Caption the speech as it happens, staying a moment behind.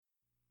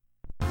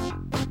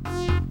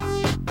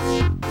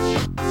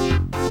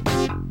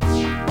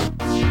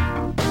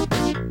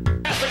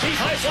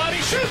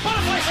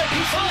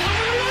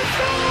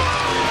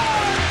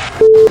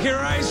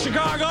Price,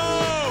 Chicago!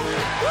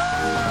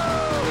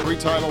 Woo! 3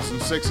 titles in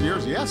 6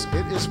 years. Yes,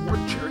 it is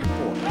worth cheering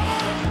for. Got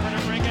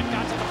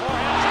to the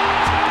forehand.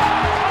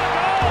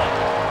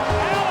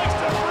 Alex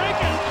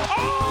DeBrincat.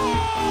 Oh,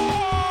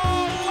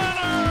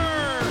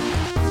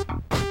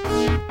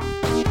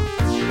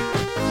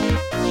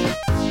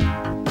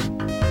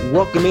 Leonard!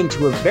 Welcome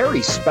into a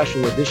very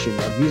special edition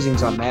of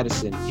Musings on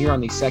Madison here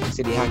on the Second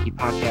City Hockey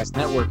Podcast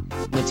Network.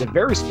 And it's a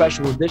very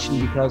special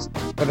edition because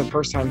for the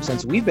first time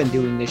since we've been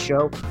doing this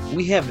show,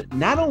 we have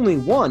not only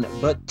one,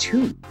 but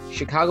 2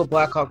 Chicago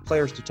Blackhawk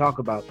players to talk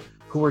about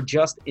who were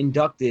just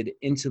inducted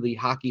into the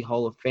Hockey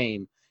Hall of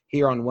Fame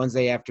here on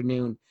Wednesday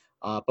afternoon.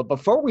 But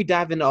before we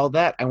dive into all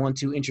that, I want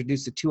to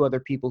introduce the 2 other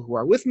people who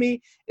are with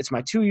me. It's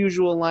my 2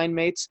 usual line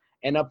mates.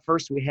 And up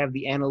first, we have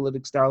the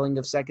analytics darling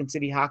of Second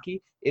City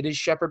Hockey. It is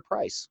Shepard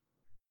Price.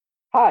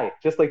 Hi,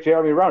 just like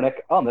Jeremy Roenick,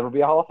 I'll never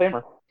be a Hall of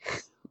Famer.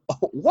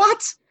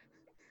 What?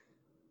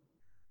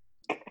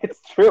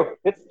 It's true.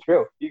 It's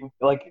true.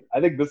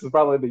 I think this is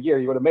probably the year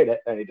you would have made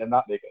it, and he did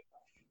not make it.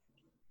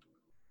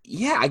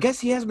 Yeah, I guess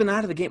he has been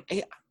out of the game.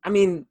 I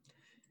mean,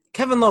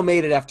 Kevin Lowe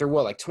made it after,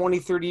 20,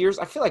 30 years?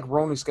 I feel like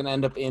Roenick's going to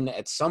end up in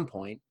at some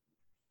point.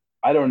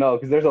 I don't know,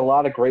 because there's a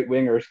lot of great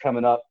wingers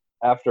coming up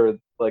after,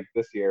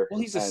 this year. Well,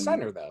 he's a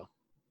center, though.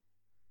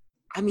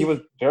 I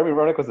mean, Jeremy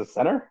Roenick was a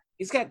center?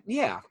 He's got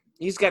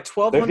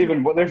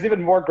 1,200. There's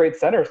even more great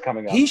centers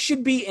coming up. He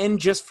should be in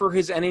just for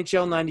his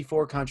NHL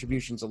 94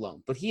 contributions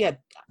alone. But he had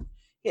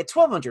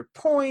 1,200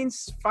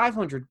 points,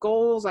 500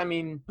 goals. I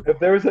mean, if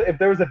there was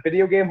a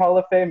video game Hall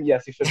of Fame,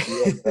 yes, he should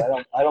be in.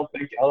 But I don't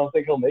think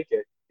he'll make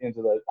it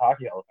into the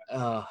Hockey Hall of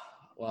Fame.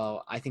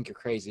 Well, I think you're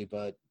crazy,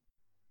 but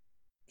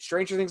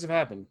stranger things have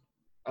happened.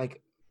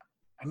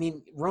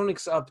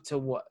 Roenick's up to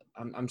what?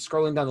 I'm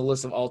scrolling down the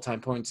list of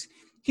all-time points.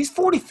 He's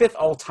 45th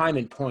all-time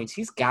in points.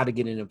 He's got to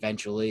get in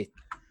eventually.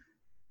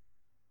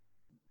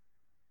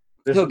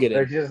 He'll get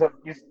in.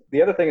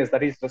 The other thing is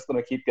that he's just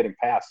going to keep getting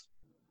passed.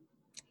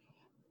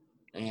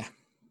 Yeah,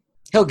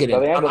 he'll get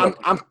in.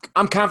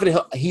 I'm confident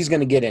he's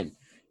going to get in.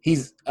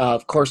 He's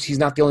of course he's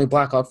not the only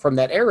Blackhawk from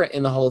that era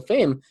in the Hall of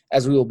Fame,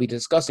 as we will be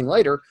discussing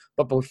later.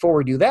 But before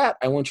we do that,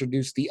 I want to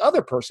introduce the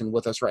other person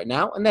with us right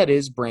now, and that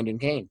is Brandon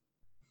Kane.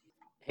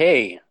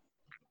 Hey,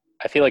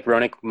 I feel like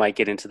Roenick might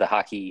get into the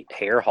Hockey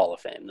Hair Hall of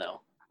Fame,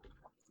 though.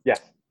 Yes.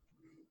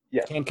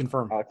 Can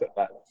confirm. I'll accept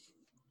that.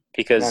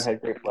 Because,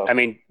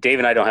 Dave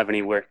and I don't have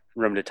any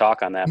room to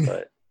talk on that,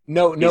 but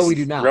no, we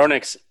do not.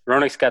 Roenick's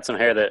got some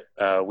hair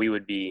that we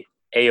would be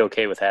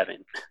A-okay with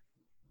having.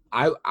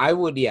 I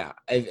would, yeah.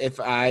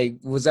 If I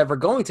was ever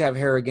going to have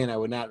hair again, I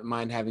would not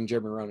mind having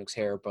Jeremy Roenick's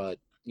hair, but,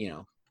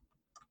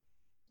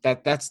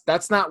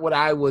 that's not what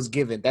I was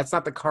given. That's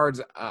not the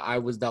cards I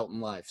was dealt in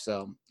life,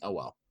 so, oh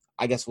well.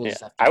 I guess we'll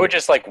just have to I would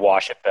just,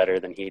 wash it better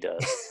than he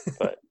does,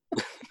 but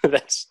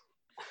that's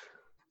a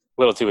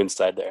little too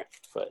inside there,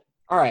 but.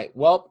 All right.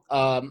 Well,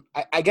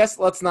 I guess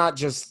let's not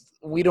just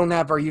 – we don't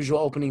have our usual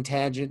opening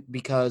tangent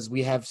because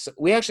we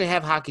actually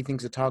have hockey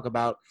things to talk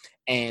about,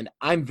 and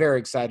I'm very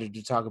excited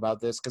to talk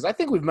about this because I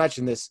think we've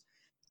mentioned this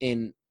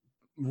in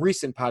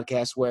recent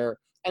podcasts where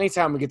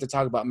anytime we get to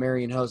talk about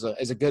Marian Hossa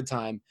is a good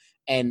time,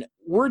 and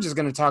we're just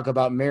going to talk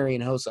about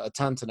Marian Hossa a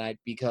ton tonight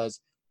because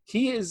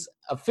he is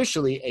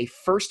officially a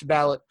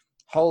first-ballot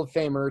Hall of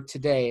Famer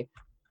today,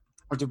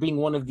 after being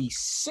one of the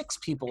 6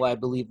 people, I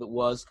believe it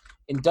was,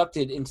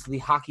 inducted into the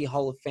Hockey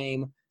Hall of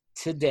Fame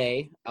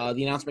today.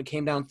 The announcement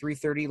came down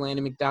 3:30.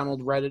 Lanny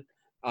McDonald read it.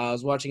 I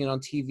was watching it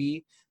on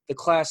TV. The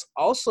class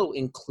also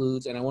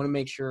includes, and I want to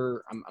make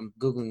sure, I'm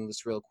Googling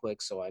this real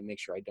quick so I make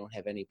sure I don't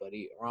have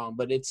anybody wrong,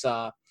 but it's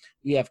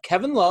we have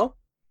Kevin Lowe,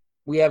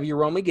 we have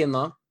Jarome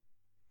Iginla,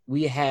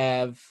 we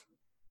have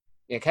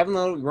Kevin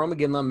Lowe, Jarome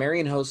Iginla,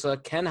 Marian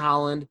Hossa, Ken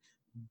Holland,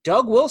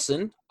 Doug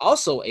Wilson,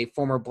 also a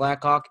former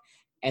Blackhawk,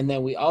 and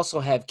then we also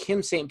have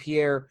Kim St.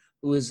 Pierre,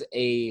 who is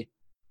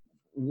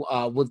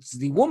was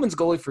the women's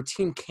goalie for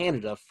Team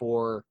Canada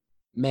for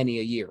many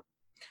a year.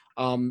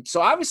 So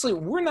obviously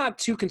we're not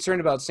too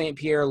concerned about St.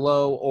 Pierre,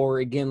 Lowe, or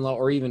Iginla,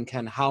 or even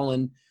Ken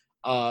Holland.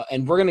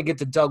 And we're going to get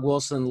to Doug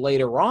Wilson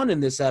later on in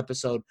this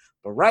episode.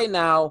 But right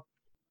now,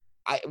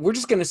 we're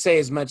just going to say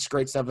as much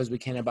great stuff as we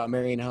can about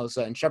Marian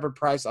Hossa. And Shepard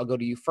Price, I'll go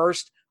to you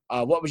first.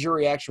 What was your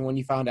reaction when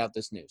you found out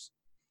this news?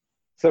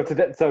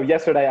 So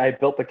yesterday I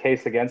built the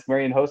case against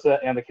Marian Hossa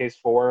and the case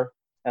for,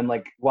 and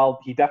while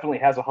he definitely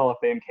has a Hall of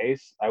Fame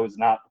case, I was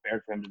not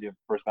prepared for him to be a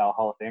first ballot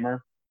Hall of Famer.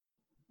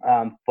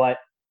 But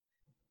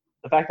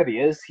the fact that he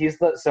is,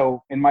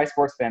 so in my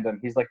sports fandom,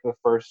 he's the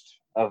first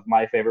of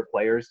my favorite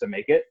players to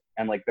make it,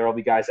 and there'll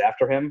be guys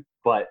after him.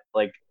 But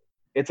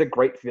it's a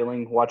great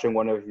feeling watching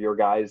one of your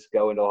guys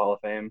go into the Hall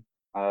of Fame,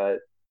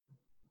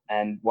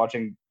 and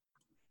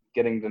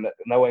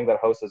knowing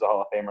that Hossa is a Hall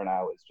of Famer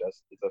now it's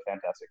a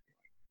fantastic feeling.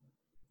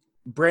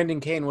 Brandon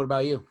Kane, what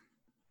about you?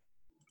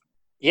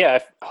 Yeah,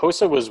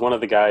 Hossa was one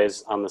of the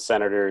guys on the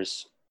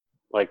Senators,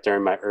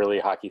 during my early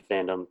hockey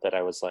fandom that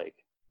I was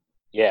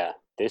yeah,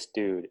 this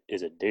dude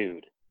is a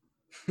dude.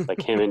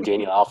 Him and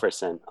Daniel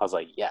Alfredsson. I was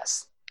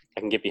yes, I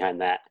can get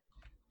behind that.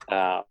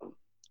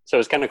 So it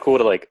was kind of cool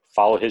to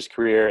follow his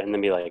career and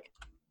then be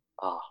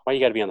Oh, why you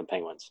got to be on the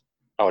Penguins?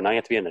 Oh, now you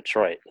have to be in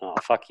Detroit. Oh,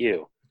 fuck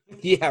you.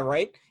 Yeah,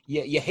 right?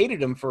 You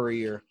hated him for a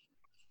year.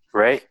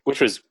 Right?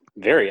 Which was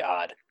very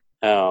odd.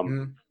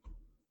 Mhm.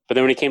 But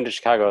then when he came to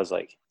Chicago, I was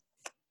like,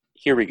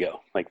 here we go.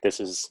 Like, this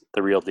is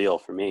the real deal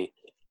for me.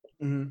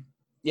 Mhm.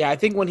 Yeah, I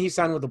think when he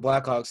signed with the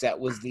Blackhawks, that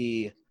was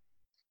the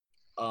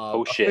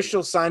Shit.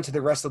 official sign to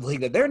the rest of the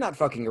league that they're not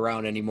fucking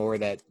around anymore,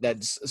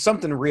 that's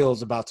something real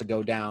is about to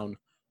go down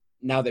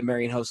now that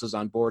Marian Hossa's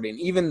on board.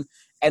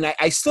 And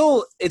I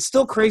still – it's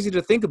still crazy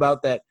to think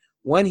about that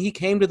when he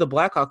came to the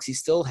Blackhawks, he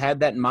still had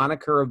that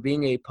moniker of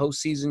being a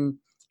postseason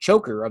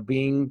choker, of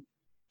being,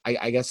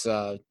 I guess,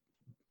 kind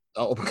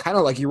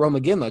of like Jarome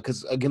Iginla,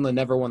 because Iginla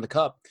never won the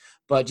cup.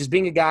 But just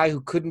being a guy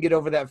who couldn't get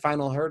over that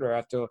final hurdle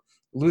after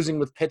losing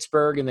with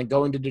Pittsburgh and then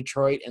going to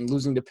Detroit and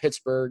losing to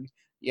Pittsburgh,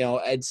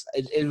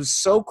 it was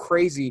so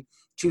crazy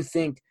to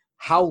think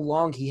how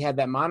long he had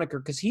that moniker,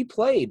 because he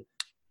played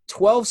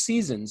 12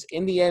 seasons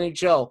in the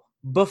NHL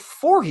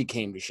before he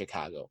came to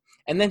Chicago.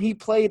 And then he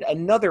played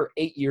another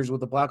 8 years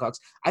with the Blackhawks.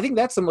 I think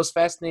that's the most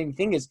fascinating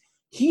thing is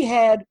he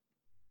had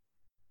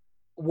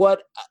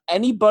what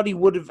anybody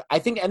would have – I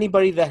think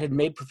anybody that had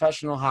made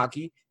professional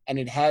hockey and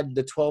had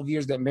the 12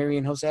 years that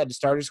Marian Hossa had to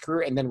start his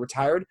career and then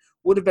retired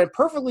would have been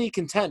perfectly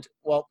content,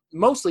 well,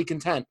 mostly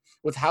content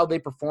with how they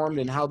performed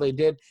and how they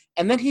did.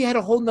 And then he had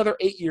a whole nother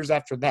 8 years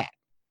after that.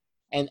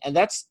 And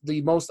that's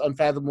the most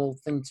unfathomable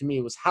thing to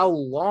me was how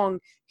long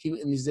he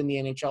was in the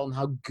NHL and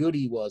how good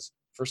he was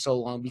for so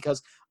long.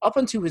 Because up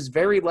until his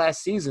very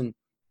last season,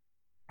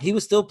 he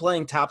was still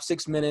playing top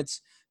 6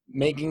 minutes,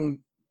 making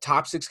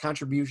top 6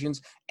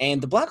 contributions,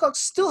 and the Blackhawks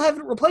still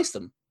haven't replaced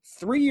him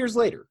 3 years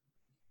later.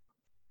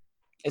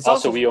 It's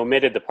also, we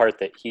omitted the part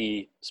that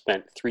he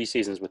spent 3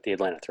 seasons with the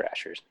Atlanta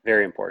Thrashers.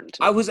 Very important.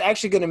 I was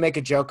actually going to make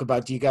a joke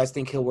about, do you guys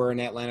think he'll wear an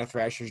Atlanta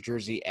Thrashers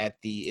jersey at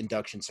the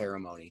induction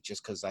ceremony?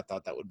 Just because I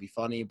thought that would be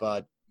funny,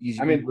 but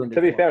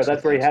to be fair,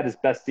 that's where he had his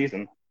best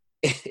season.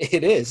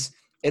 It is.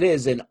 It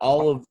is, and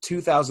all of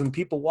 2,000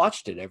 people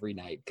watched it every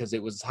night because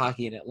it was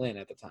hockey in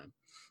Atlanta at the time.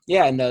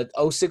 Yeah, and the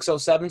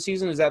 06-07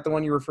 season, is that the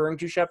one you're referring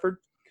to, Shepard?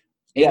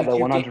 Yeah, the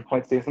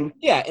 100-point season.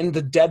 Yeah, in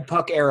the dead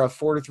puck era,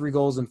 43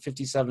 goals and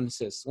 57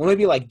 assists. Well,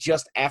 maybe like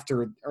just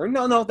after – or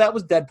no, that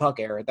was dead puck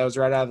era. That was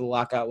right out of the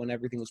lockout when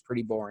everything was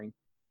pretty boring.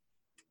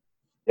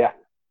 Yeah,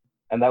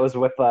 and that was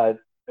with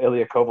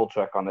Ilya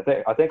Kovalchuk on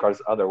I think our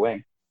other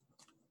wing.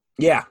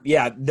 Yeah.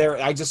 There,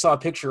 I just saw a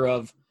picture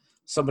of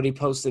somebody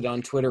posted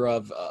on Twitter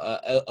of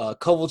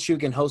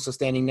Kovalchuk and Hossa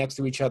standing next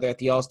to each other at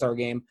the All-Star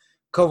game.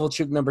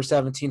 Kovalchuk number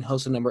 17,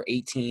 Hossa number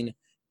 18,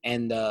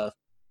 and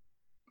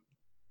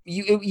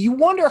you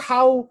wonder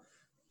how,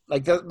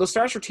 like, the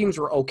Thrasher teams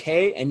were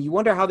okay, and you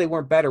wonder how they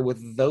weren't better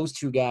with those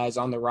two guys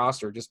on the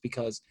roster, just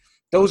because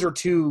those are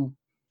two,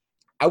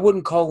 I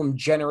wouldn't call them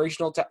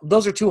generational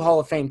those are two Hall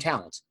of Fame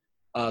talents.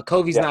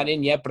 Kove's not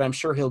in yet, but I'm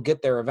sure he'll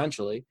get there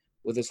eventually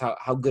with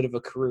how good of a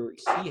career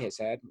he has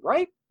had,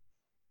 right?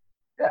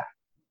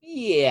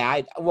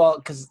 Yeah,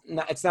 because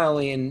it's not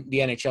only in the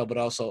NHL but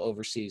also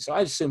overseas, so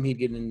I assume he'd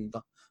get in.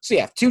 So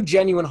yeah, two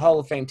genuine Hall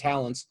of Fame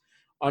talents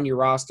on your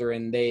roster,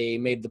 and they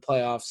made the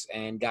playoffs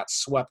and got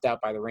swept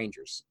out by the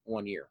Rangers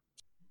one year.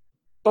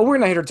 But we're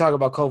not here to talk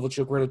about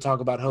Kovalchuk. We're here to talk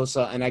about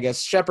Hossa, and I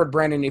guess Shepard,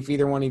 Brandon, if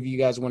either one of you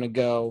guys want to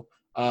go,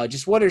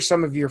 just what are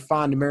some of your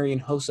fond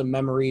Marian Hossa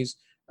memories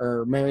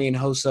or Marian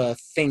Hossa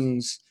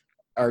things,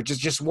 or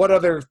just what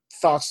other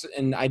thoughts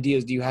and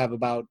ideas do you have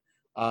about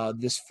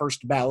this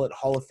first ballot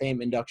Hall of Fame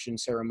induction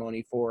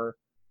ceremony for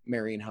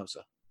Marian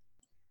Hossa?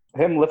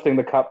 Him lifting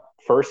the cup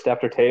first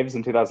after Taves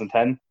in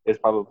 2010 is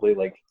probably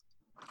like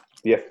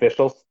the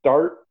official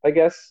start, I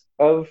guess,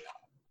 of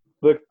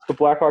the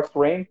Blackhawks'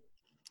 reign.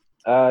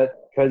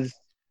 Because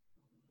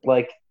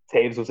like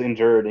Taves was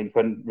injured and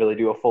couldn't really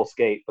do a full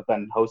skate, but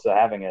then Hossa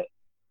having it,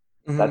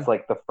 that's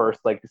like the first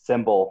like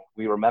symbol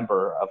we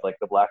remember of like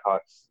the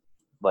Blackhawks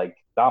like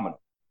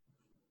dominant.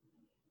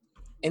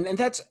 And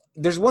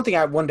there's one thing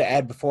I wanted to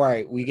add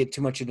before we get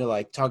too much into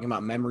like talking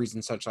about memories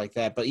and such like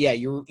that. But yeah,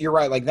 you're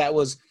right. Like that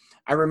was,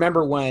 I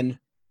remember when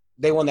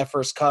they won that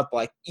first cup,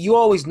 like you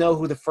always know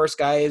who the first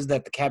guy is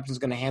that the captain's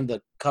going to hand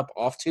the cup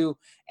off to.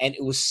 And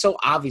it was so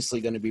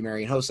obviously going to be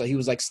Marian Hossa. He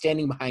was like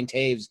standing behind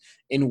Taves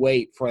in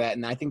wait for that.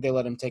 And I think they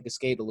let him take a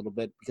skate a little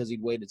bit because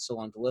he'd waited so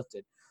long to lift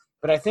it.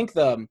 But I think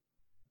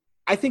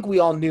we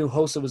all knew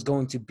Hossa was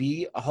going to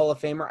be a Hall of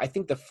Famer. I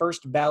think the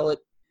first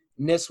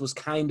ballotness was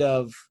kind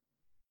of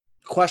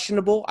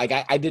questionable. Like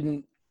I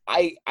think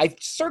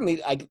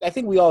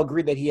we all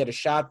agreed that he had a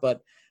shot, but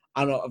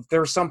I don't know if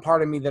there was some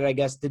part of me that I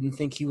guess didn't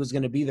think he was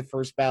going to be the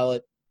first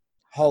ballot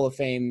Hall of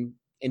Fame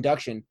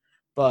induction.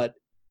 But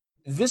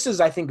this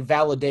is, I think,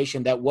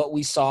 validation that what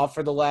we saw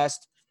for the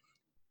last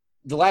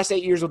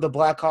 8 years with the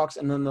Blackhawks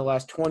and then the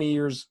last 20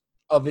 years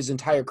of his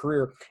entire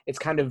career, it's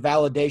kind of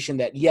validation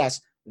that,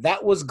 yes,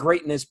 that was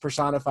greatness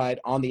personified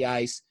on the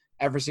ice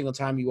every single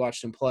time you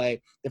watched him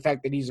play. The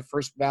fact that he's a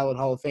first ballot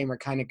Hall of Famer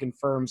kind of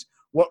confirms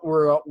what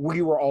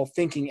we were all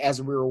thinking as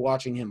we were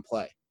watching him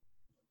play.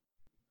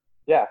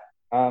 Yeah.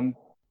 And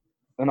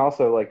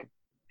also, like,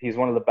 he's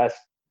one of the best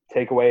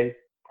takeaway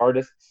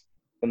artists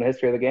in the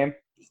history of the game.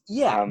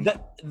 Yeah,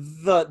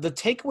 the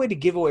takeaway to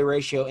giveaway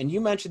ratio, and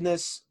you mentioned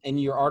this in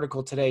your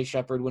article today,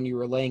 Shepard, when you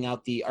were laying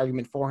out the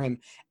argument for him.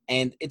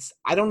 And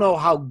I don't know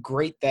how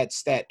great that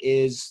stat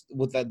is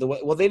with that.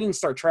 Well, they didn't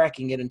start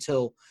tracking it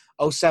until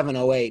 07,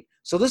 08.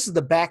 So this is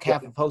the back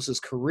half of Hosa's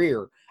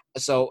career.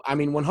 So, I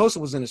mean, when Hosa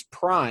was in his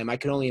prime, I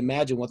can only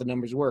imagine what the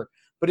numbers were.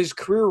 But his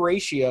career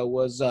ratio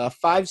was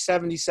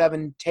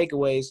 577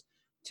 takeaways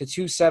to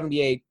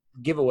 278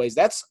 giveaways.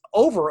 That's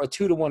over a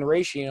 2-to-1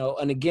 ratio.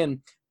 And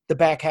again, the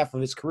back half of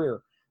his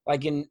career.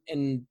 Like in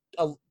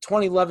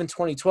 2011,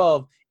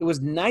 2012, it was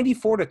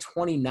 94 to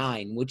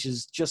 29, which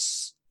is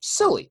just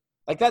silly.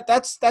 Like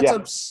that's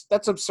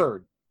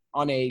absurd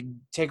on a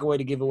takeaway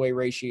to giveaway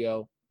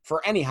ratio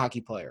for any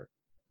hockey player.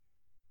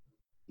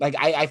 Like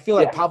I feel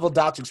like Pavel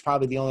Datsyuk's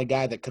probably the only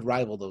guy that could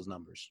rival those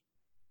numbers.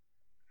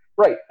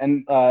 Right.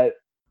 And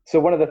so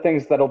one of the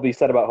things that'll be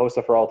said about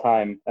Hosa for all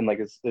time, and like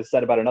is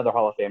said about another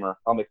Hall of Famer,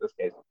 I'll make this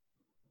case.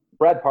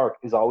 Brad Park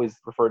is always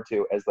referred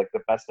to as like the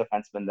best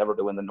defenseman never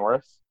to win the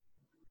Norris.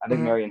 I think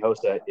Marian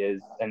Hossa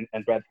is, and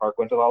Brad Park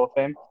went to the Hall of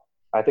Fame.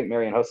 I think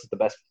Marian Hossa is the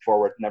best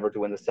forward never to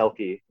win the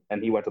Selke,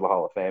 and he went to the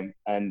Hall of Fame.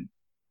 And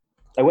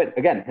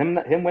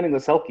him winning the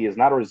Selke is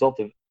not a result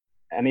of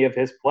any of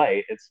his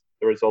play. It's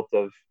the result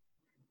of,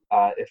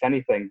 if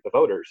anything, the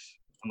voters.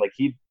 And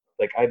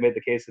I made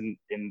the case in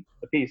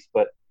the piece,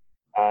 but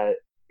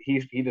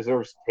he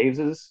deserves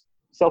Taves's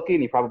Selke,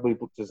 and he probably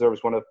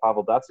deserves one of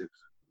Pavel Datsyuk's.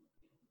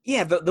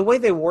 Yeah, the way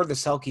they award the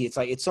Selke,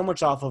 it's so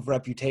much off of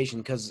reputation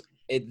because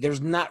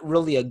there's not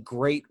really a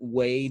great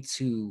way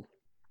to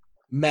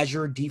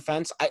measure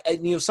defense.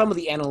 Some of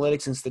the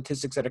analytics and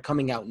statistics that are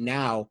coming out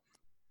now,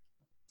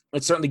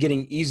 it's certainly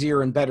getting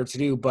easier and better to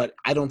do, but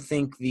I don't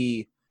think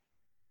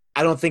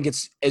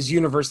it's as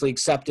universally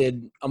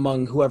accepted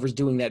among whoever's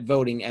doing that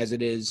voting as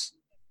it is,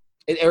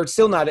 or it's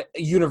still not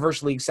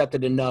universally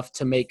accepted enough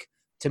to make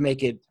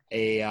it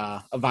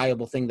a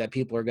viable thing that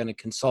people are going to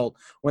consult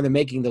when they're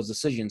making those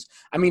decisions.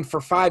 I mean, for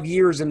 5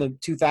 years in the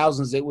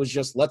 2000s, it was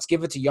just let's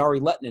give it to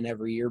Jari Lehtinen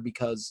every year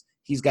because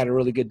he's got a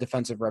really good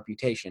defensive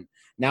reputation.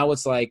 Now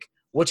it's like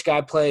which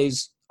guy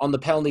plays on the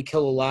penalty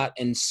kill a lot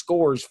and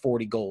scores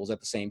 40 goals at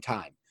the same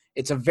time.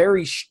 It's a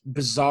very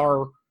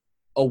bizarre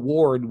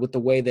award with the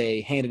way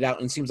they hand it out,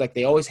 and it seems like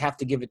they always have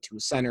to give it to a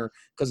center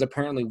because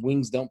apparently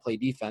wings don't play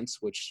defense,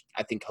 which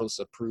I think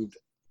Hossa proved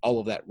all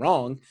of that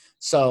wrong.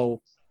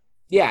 So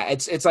yeah,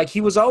 it's like he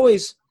was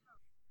always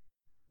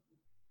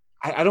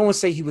 – I don't want to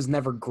say he was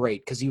never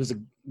great because he was a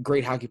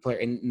great hockey player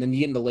and then you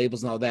get into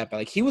labels and all that, but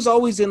like he was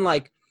always in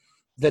like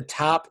the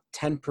top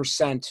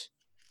 10%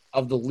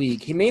 of the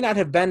league. He may not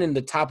have been in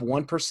the top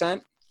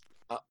 1%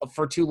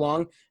 for too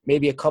long,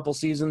 maybe a couple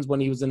seasons when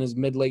he was in his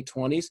mid-late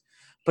 20s,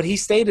 but he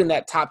stayed in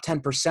that top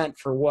 10%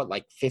 for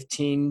like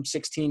 15,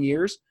 16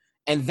 years,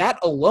 and that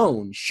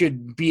alone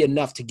should be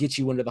enough to get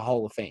you into the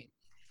Hall of Fame.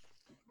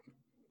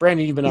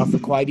 Brandon, you've been awfully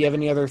quiet. Do you have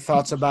any other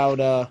thoughts about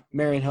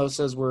Marian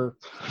Hossa as we're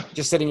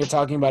just sitting here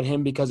talking about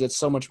him because it's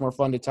so much more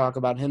fun to talk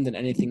about him than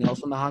anything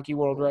else in the hockey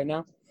world right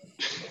now?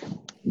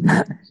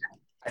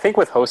 I think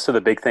with Hossa, the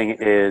big thing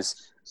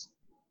is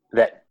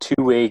that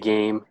two-way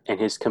game and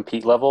his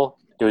compete level.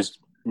 It was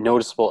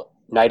noticeable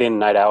night in,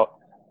 night out,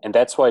 and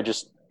that's why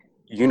just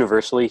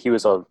universally he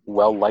was a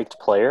well-liked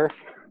player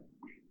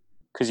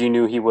because you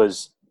knew he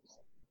was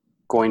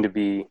going to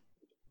be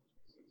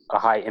a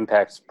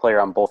high-impact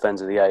player on both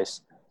ends of the ice.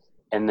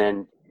 And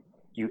then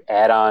you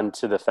add on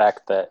to the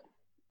fact that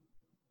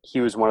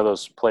he was one of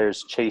those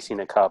players chasing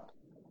a cup,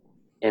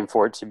 and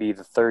for it to be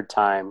the third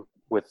time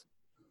with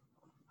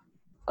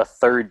a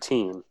third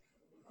team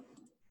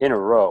in a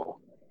row,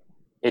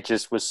 it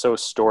just was so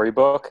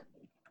storybook.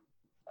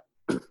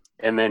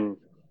 And then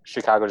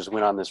Chicago just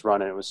went on this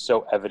run, and it was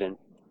so evident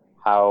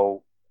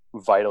how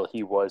vital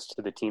he was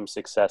to the team's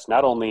success,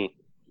 not only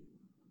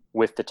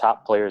with the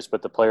top players,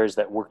 but the players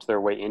that worked their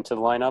way into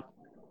the lineup.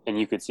 And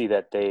you could see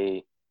that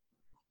they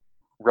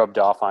rubbed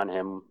off on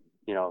him.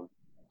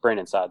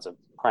 Brandon Saad's a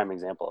prime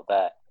example of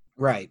that.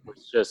 Right.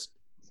 It's just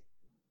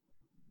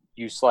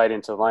you slide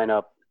into the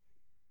lineup,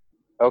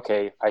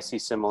 okay, I see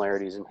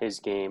similarities in his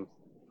game,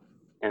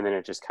 and then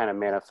it just kind of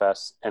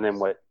manifests. And then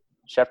what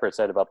Shepard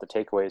said about the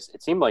takeaways,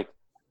 it seemed like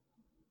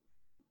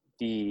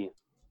the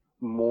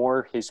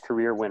more his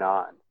career went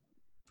on,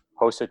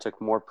 Hossa took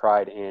more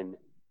pride in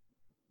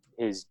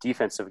his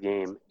defensive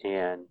game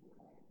and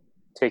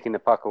taking the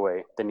puck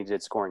away than he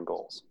did scoring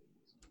goals.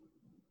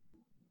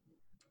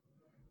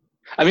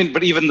 I mean,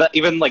 but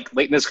even like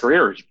late in his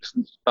career,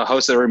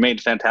 Hossa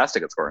remained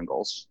fantastic at scoring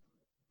goals.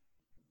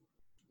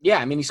 Yeah,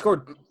 I mean, he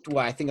scored,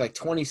 I think like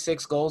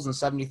 26 goals in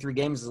 73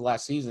 games his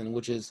last season,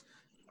 which is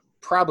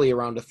probably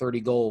around a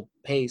 30-goal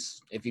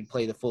pace if he'd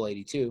play the full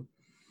 82.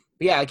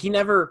 But yeah, like he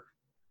never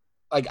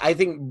 – like I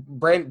think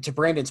to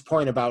Brandon's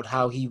point about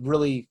how he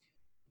really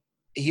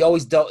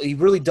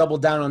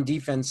doubled down on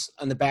defense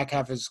on the back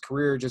half of his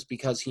career just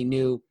because he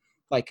knew,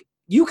 like,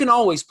 you can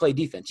always play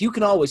defense. You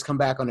can always come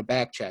back on a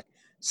back check.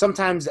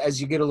 Sometimes as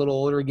you get a little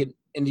older, get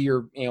into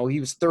your – he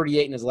was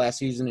 38 in his last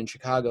season in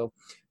Chicago.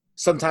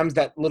 sometimes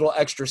that little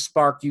extra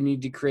spark you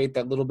need to create,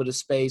 that little bit of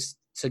space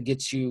to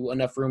get you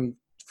enough room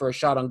for a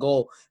shot on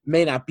goal,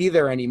 may not be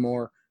there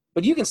anymore.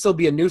 But you can still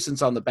be a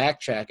nuisance on the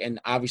back check, and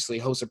obviously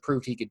Hossa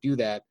proved he could do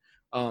that.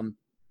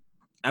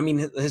 I mean,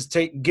 his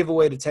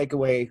takeaway to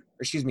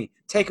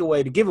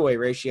giveaway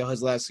ratio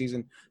his last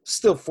season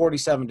still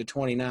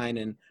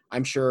 47-29, and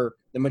I'm sure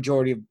the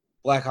majority of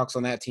Blackhawks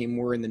on that team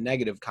were in the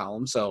negative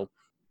column. So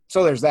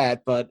there's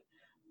that. But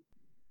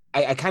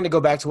I kind of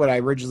go back to what I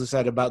originally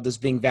said about this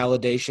being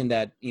validation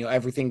that, you know,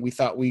 everything we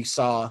thought we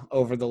saw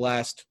over the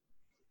last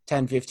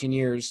 10, 15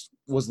 years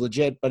was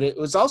legit. But it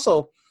was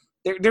also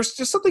there's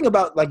just something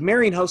about, like,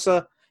 Marian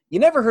Hossa. You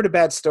never heard a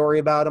bad story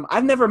about him.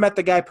 I've never met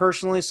the guy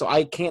personally, so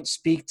I can't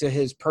speak to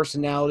his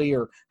personality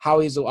or how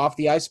he's off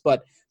the ice.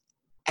 But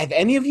have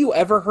any of you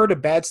ever heard a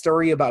bad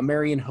story about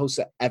Marian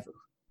Hossa ever?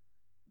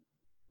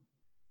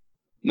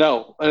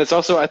 No, and it's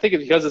also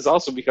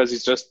because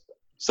he's just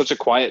such a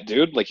quiet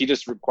dude. Like, he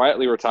just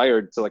quietly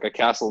retired to like a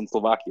castle in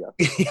Slovakia,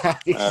 Yeah,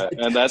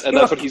 and that's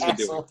what he's been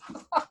doing.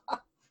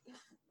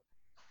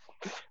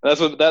 That's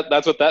what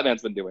that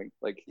man's been doing.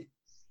 Like.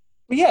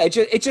 Yeah,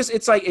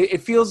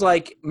 it feels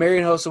like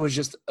Marian Hossa was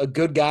just a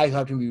good guy who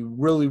happened to be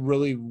really,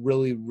 really,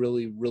 really,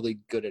 really, really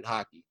good at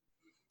hockey,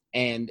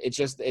 and it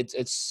just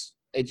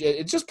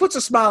puts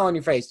a smile on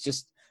your face.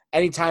 Just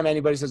anytime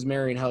anybody says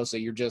Marian Hossa,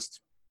 you're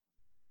just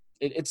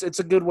it's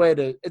a good way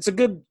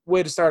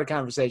to start a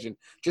conversation.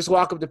 Just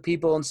walk up to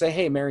people and say,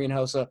 "Hey, Marian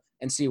Hossa,"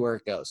 and see where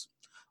it goes.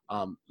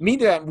 We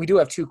do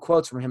have 2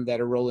 quotes from him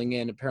that are rolling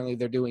in. Apparently,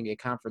 they're doing a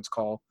conference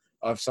call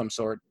of some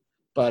sort.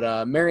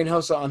 But Marian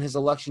Hossa, on his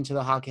election to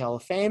the Hockey Hall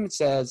of Fame, it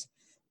says,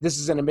 "This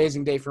is an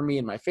amazing day for me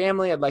and my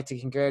family. I'd like to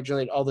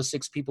congratulate all the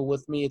 6 people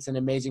with me. It's an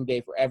amazing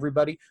day for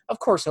everybody." Of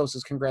course,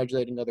 Hossa's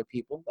congratulating other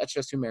people. That's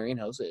just who Marian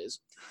Hossa is.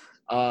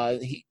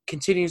 He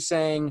continues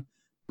saying,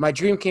 "My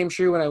dream came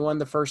true when I won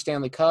the first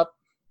Stanley Cup.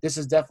 This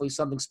is definitely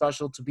something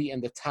special to be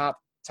in the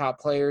top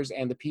players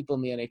and the people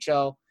in the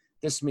NHL.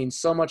 This means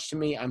so much to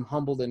me. I'm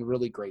humbled and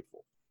really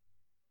grateful."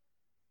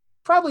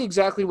 Probably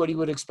exactly what you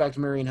would expect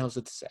Marian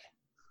Hossa to say.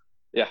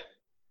 Yeah.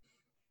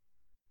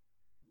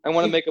 I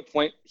want to make a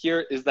point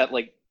here is that,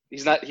 like,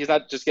 he's not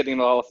just getting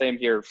the Hall of Fame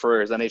here for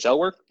his NHL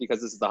work,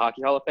 because this is the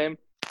Hockey Hall of Fame.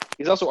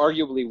 He's also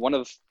arguably one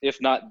of, if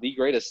not the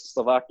greatest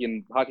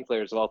Slovakian hockey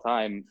players of all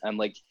time, and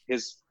like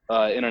his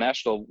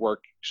international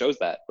work shows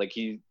that. Like,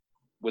 he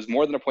was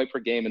more than a point per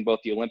game in both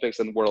the Olympics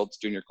and World's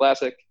Junior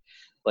Classic.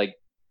 Like,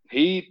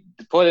 he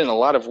put in a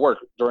lot of work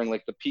during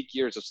like the peak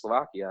years of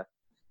Slovakia,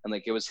 and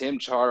like it was him,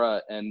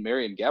 Chara, and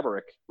Marian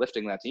Gaborik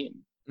lifting that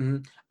team. Mm-hmm.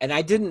 And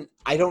I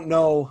don't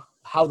know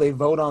how they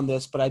vote on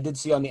this, but I did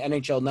see on the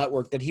NHL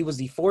Network that he was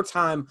the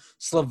 4-time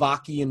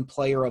Slovakian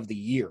Player of the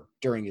Year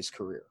during his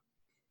career.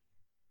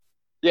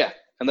 Yeah,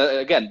 and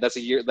that's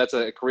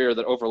a career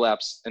that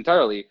overlaps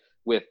entirely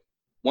with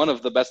one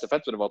of the best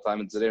defensemen of all time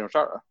in Zdeno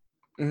Chara.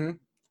 Mm-hmm.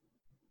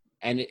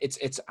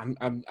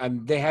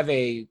 And they have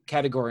a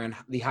category on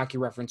the Hockey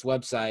Reference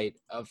website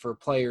for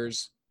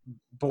players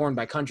born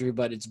by country,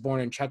 but it's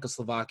born in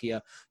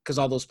Czechoslovakia because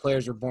all those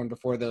players were born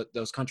before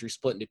those countries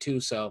split into 2.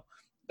 So,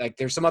 like,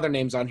 there's some other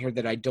names on here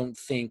that I don't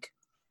think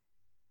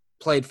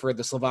played for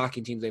the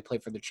Slovakian teams. They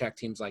played for the Czech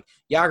teams. Like,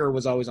 Jágr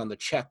was always on the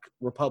Czech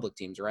Republic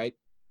teams, right?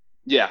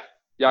 Yeah,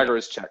 Jágr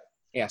is Czech.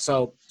 Yeah,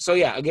 so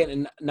yeah, again,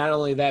 and not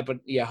only that, but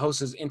yeah,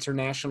 Hossa's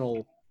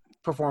international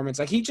performance,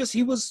 like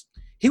he was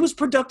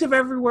productive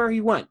everywhere he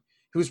went.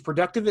 He was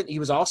productive. He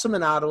was awesome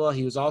in Ottawa.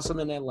 He was awesome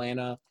in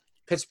Atlanta,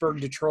 Pittsburgh,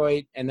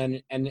 Detroit, and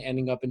then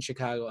ending up in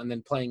Chicago, and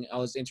then playing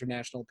all his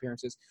international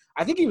appearances.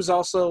 I think he was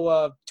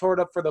also toured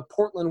up for the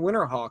Portland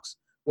Winterhawks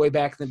way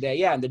back in the day.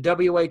 Yeah, in the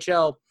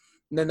WHL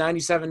in the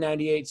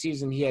 97-98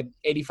 season, he had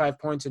 85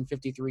 points in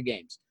 53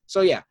 games.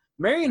 So yeah,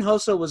 Marian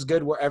Hossa was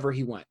good wherever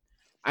he went.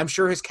 I'm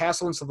sure his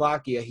castle in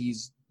Slovakia,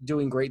 he's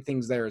doing great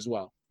things there as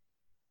well.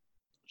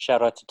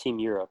 Shout out to Team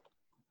Europe.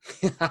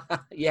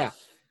 Yeah,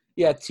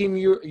 Team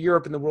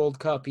Europe in the World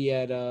Cup. He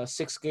had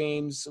 6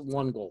 games,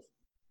 1 goal.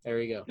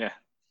 There you go. Yeah,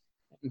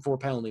 and 4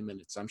 penalty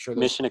minutes. I'm sure.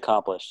 Mission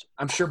accomplished.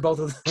 I'm sure both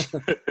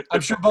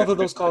of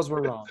those calls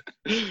were wrong.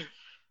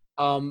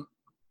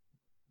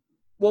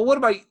 Well, what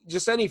about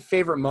just any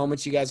favorite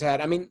moments you guys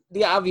had? I mean,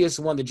 the obvious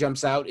one that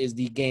jumps out is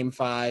the Game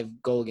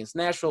 5 goal against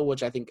Nashville,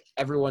 which I think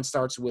everyone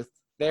starts with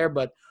there.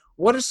 But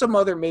what are some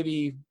other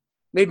maybe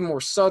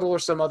more subtle or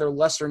some other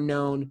lesser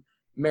known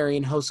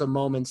Marian Hossa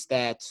moments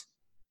that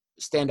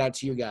stand out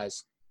to you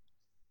guys?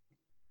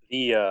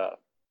 The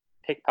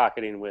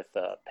pickpocketing with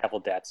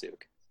Pavel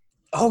Datsyuk.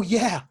 Oh,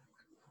 yeah.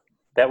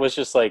 That was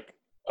just like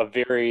a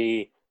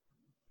very,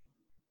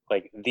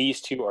 like,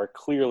 these two are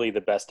clearly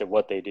the best at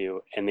what they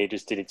do, and they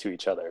just did it to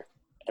each other.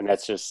 And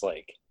that's just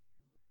like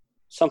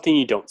something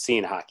you don't see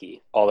in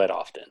hockey all that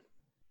often.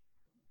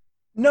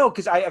 No,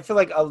 because I feel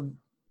like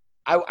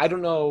I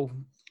don't know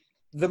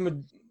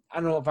I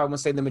don't know if I want to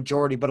say the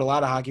majority, but a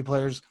lot of hockey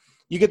players,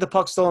 you get the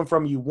puck stolen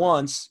from you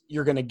once,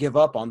 you're going to give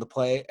up on the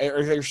play,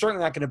 or you're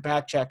certainly not going to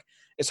back check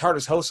as hard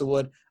as Hossa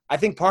would. I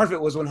think part of it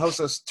was when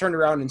Hossa turned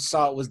around and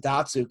saw it was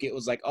Datsyuk, it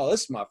was like, oh,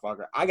 this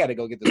motherfucker, I got to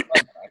go get this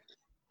puck back.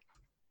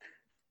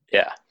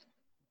 Yeah.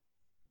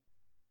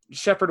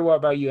 Shepard, what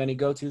about you? Any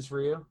go-tos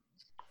for you?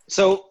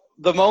 So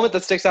the moment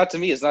that sticks out to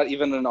me is not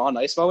even an on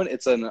ice moment;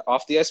 it's an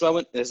off the ice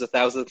moment. Is a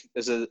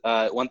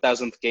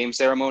 1,000th game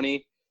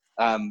ceremony,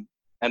 and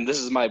this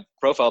is my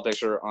profile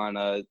picture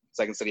on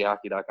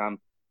SecondCityHockey.com.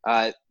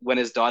 When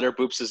his daughter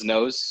boops his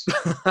nose,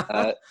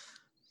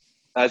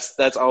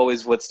 that's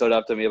always what stood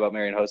up to me about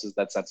Marian Hossa, is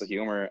that sense of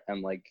humor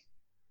and like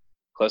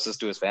closest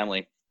to his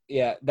family.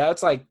 Yeah,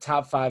 that's like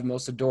top 5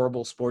 most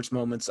adorable sports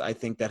moments I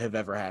think that have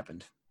ever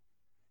happened.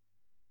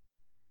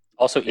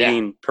 Also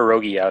eating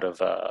pierogi out of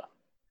the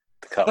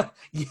cup.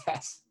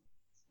 Yes.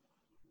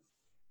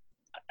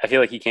 I feel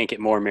like you can't get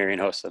more Marian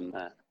Hossa than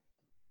that.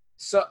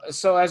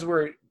 So as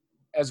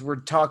we're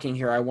talking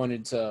here, I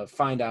wanted to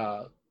find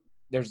out.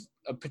 There's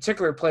a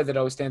particular play that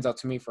always stands out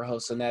to me for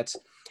Hossa, and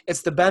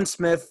it's the Ben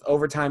Smith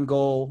overtime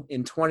goal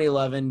in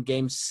 2011,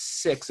 Game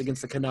 6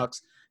 against the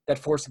Canucks that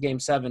forced the Game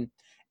 7.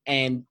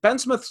 And Ben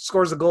Smith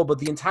scores the goal, but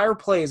the entire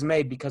play is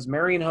made because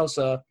Marian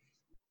Hossa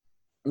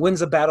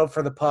wins a battle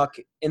for the puck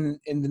in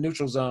the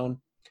neutral zone,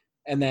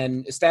 and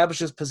then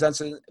establishes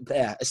possession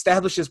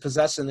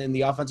in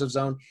the offensive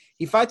zone.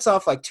 He fights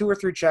off like 2 or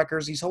 3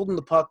 checkers. He's holding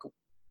the puck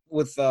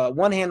with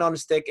one hand on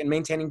his stick and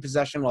maintaining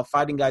possession while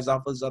fighting guys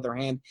off with his other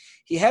hand.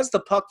 He has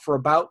the puck for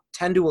about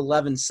 10 to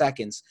 11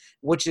 seconds,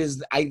 which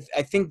is, I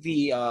think,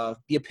 the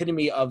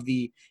epitome of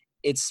the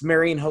it's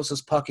Marian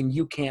Hossa's puck and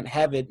you can't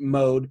have it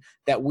mode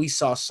that we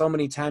saw so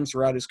many times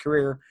throughout his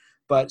career.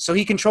 But so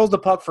he controls the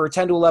puck for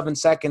 10 to 11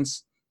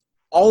 seconds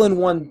all in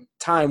one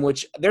time,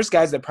 which there's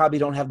guys that probably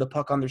don't have the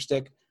puck on their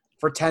stick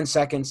for 10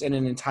 seconds in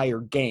an entire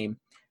game.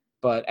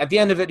 But at the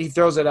end of it, he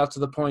throws it out to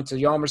the point to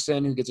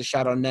Hjalmarsson, who gets a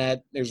shot on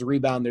net. There's a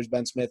rebound. There's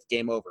Ben Smith.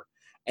 Game over.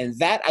 And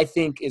that, I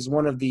think, is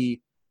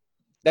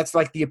that's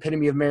like the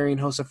epitome of Marian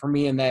Hossa for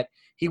me, in that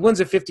he wins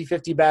a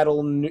 50-50 battle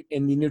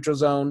in the neutral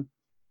zone.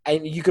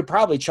 And you could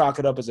probably chalk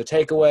it up as a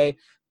takeaway.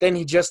 Then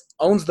he just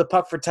owns the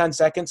puck for 10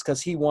 seconds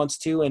because he wants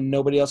to and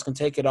nobody else can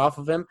take it off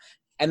of him.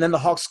 And then the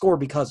Hawks score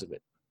because of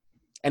it.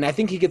 And I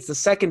think he gets the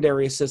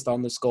secondary assist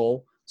on this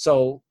goal.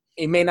 So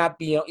it may not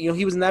be,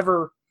 he was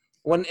never –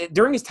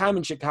 during his time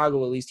in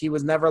Chicago, at least, he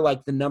was never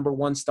like the number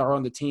one star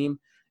on the team.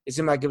 It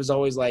seemed like it was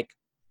always like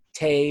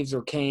Taves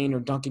or Kane or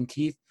Duncan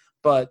Keith.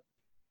 But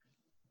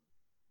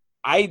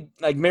Marian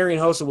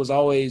Hossa was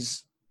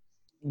always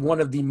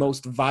one of the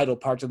most vital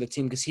parts of the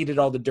team because he did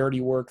all the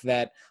dirty work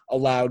that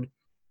allowed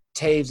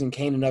Taves and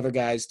Kane and other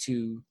guys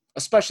to,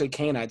 especially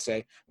Kane, I'd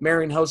say.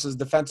 Marian Hossa's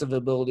defensive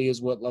ability is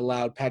what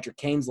allowed Patrick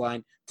Kane's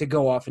line to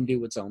go off and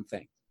do its own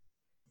thing.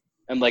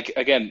 And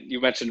again, you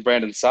mentioned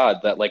Brandon Saad,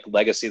 that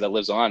legacy that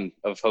lives on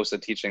of Hossa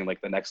teaching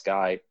the next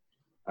guy.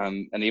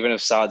 And even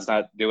if Saad's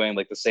not doing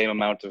the same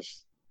amount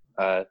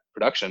of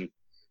production,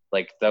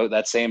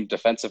 that same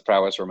defensive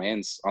prowess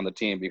remains on the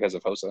team because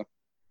of Hossa.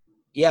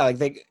 Yeah,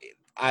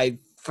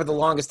 for the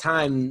longest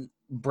time,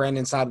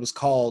 Brandon Saad was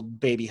called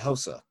Baby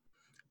Hossa.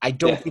 I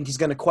don't think he's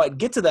going to quite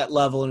get to that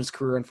level in his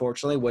career,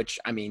 unfortunately, which,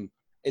 I mean,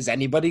 is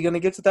anybody going to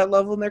get to that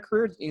level in their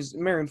career? He's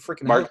Marian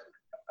freaking Hossa.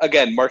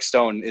 Again, Mark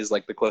Stone is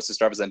the closest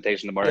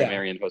representation of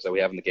Marian Hossa we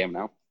have in the game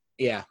now.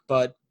 Yeah,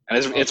 but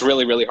and it's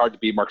really, really hard to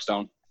beat Mark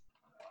Stone.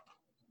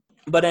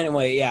 But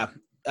anyway, yeah,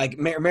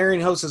 Marian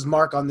Hossa's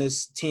mark on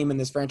this team and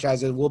this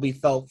franchise will be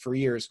felt for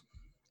years.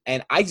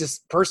 And I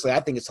just personally, I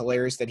think it's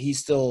hilarious that he's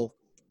still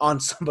on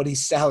somebody's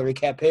salary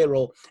cap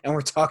payroll, and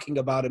we're talking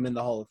about him in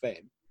the Hall of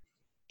Fame.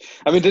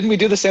 I mean, didn't we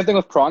do the same thing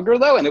with Pronger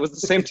though? And it was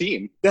the same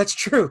team. That's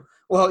true.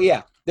 Well,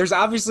 yeah, there's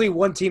obviously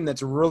one team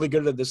that's really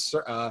good at this.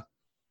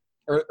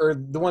 Or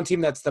the one team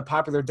that's the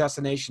popular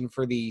destination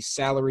for the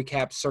salary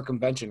cap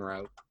circumvention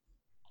route.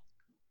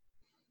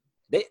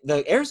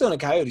 The Arizona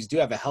Coyotes do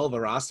have a hell of a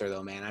roster,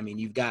 though, man. I mean,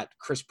 you've got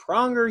Chris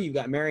Pronger, you've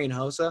got Marian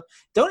Hossa.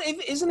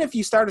 Isn't if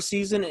you start a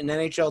season in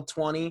NHL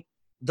 20,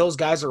 those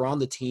guys are on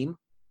the team?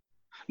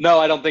 No,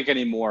 I don't think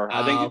anymore.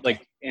 I think okay.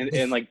 in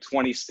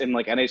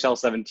NHL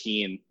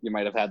 17, you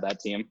might have had that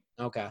team.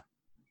 Okay.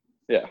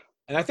 Yeah.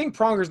 And I think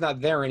Pronger's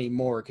not there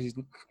anymore because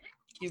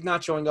he's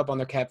not showing up on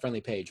their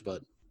cap-friendly page,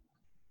 but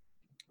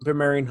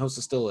Marian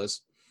Hossa still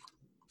is.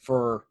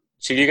 So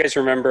do you guys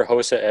remember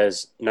Hossa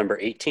as number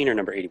 18 or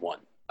number 81?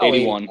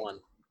 81.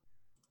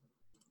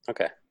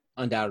 Okay.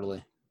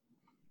 Undoubtedly.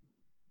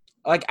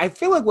 I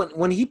feel like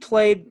when he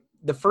played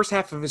the first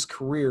half of his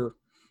career,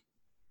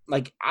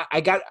 I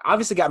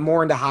got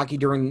more into hockey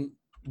during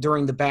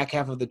the back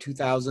half of the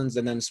 2000s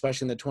and then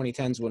especially in the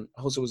 2010s when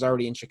Hossa was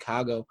already in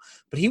Chicago.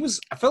 But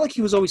I felt like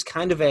he was always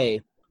kind of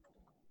an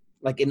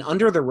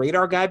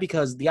under-the-radar guy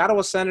because the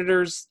Ottawa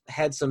Senators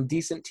had some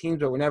decent teams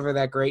but were never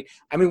that great.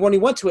 I mean, when he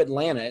went to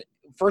Atlanta,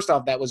 first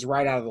off, that was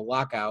right out of the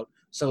lockout,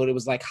 so it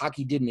was like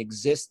hockey didn't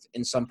exist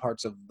in some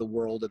parts of the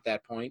world at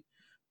that point.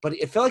 But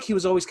it felt like he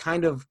was always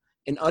kind of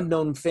an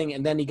unknown thing,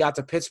 and then he got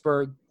to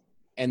Pittsburgh,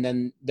 and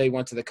then they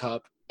went to the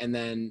Cup, and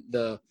then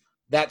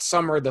that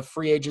summer, the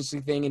free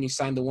agency thing, and he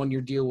signed the one-year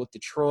deal with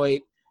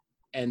Detroit,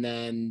 and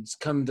then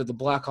coming to the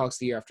Blackhawks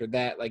the year after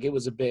that. It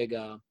was a big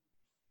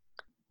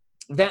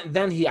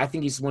Then I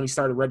think he's when he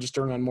started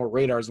registering on more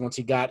radars once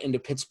he got into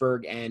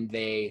Pittsburgh and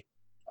he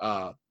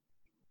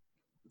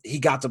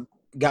got to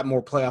got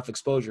more playoff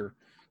exposure.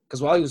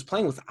 Because while he was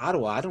playing with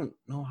Ottawa, I don't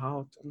know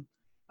how.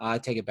 I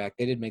take it back.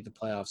 They did make the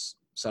playoffs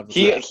several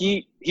times.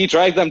 He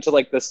dragged them to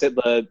like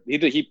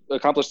he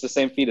accomplished the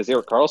same feat as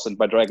Erik Karlsson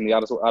by dragging the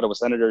Ottawa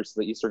Senators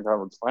to the Eastern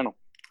Conference Final.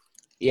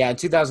 Yeah, in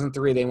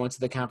 2003, they went to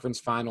the conference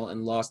final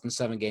and lost in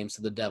 7 games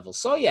to the Devils.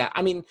 So, yeah,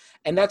 I mean,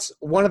 and that's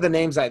one of the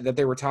names that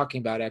they were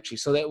talking about, actually.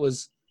 So that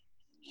was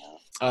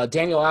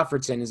Daniel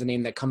Alfredsson is a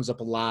name that comes up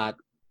a lot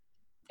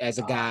as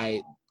a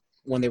guy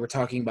when they were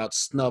talking about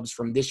snubs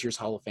from this year's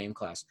Hall of Fame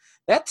class.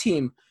 That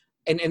team,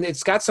 and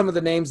it's got some of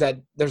the names that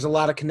there's a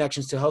lot of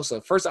connections to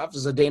Hossa. First off,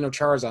 there's Zdeno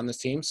Chara's on this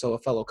team, so a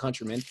fellow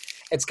countryman.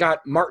 It's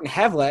got Martin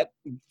Havlat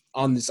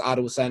on this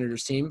Ottawa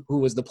Senators team, who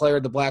was the player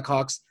of the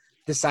Blackhawks,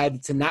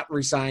 decided to not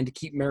resign to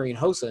keep Marian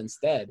Hossa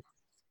instead.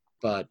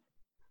 But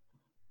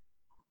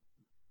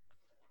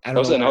I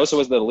don't know. And Hossa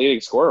was the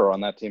leading scorer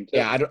on that team too.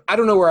 Yeah, I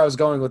don't know where I was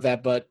going with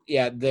that, but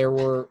yeah,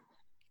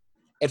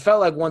 it felt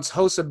like once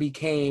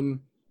Hossa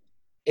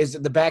is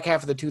the back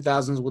half of the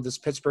 2000s with this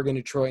Pittsburgh and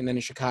Detroit and then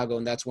in Chicago,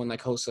 and that's when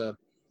like Hossa,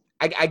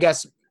 I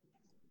guess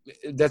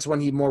that's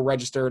when he more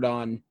registered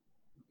on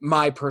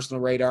my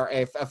personal radar.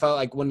 I felt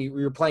like when we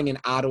were playing in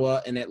Ottawa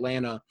and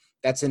Atlanta,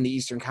 that's in the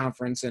Eastern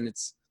Conference, and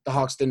the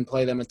Hawks didn't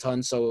play them a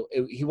ton, so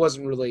he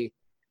wasn't really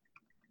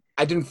 –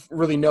 I didn't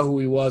really know who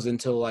he was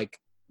until, like,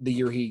 the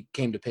year he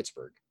came to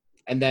Pittsburgh.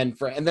 And then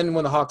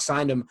when the Hawks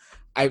signed him,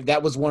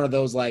 that was one of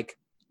those, like,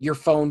 your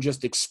phone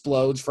just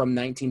explodes from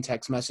 19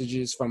 text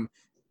messages from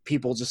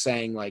people just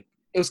saying, like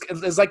 – it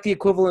was like the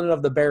equivalent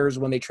of the Bears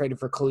when they traded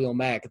for Khalil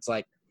Mack. It's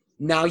like,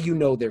 now you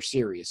know they're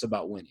serious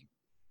about winning.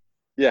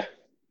 Yeah.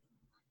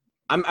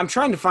 I'm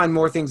trying to find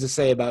more things to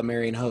say about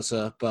Marian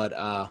Hossa,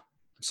 but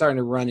starting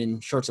to run in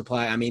short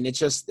supply. I mean,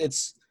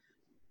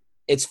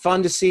 it's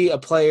fun to see a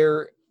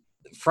player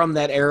from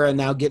that era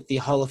now get the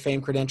Hall of Fame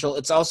credential.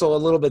 It's also a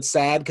little bit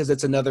sad because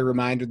it's another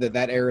reminder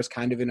that era is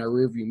kind of in our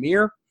rearview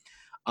mirror.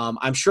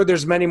 I'm sure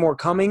there's many more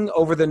coming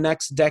over the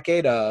next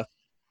decade, at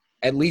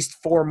least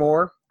 4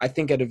 more, I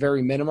think at a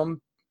very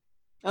minimum.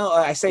 Oh,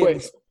 I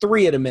say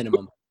 3 at a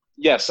minimum.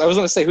 Yes, I was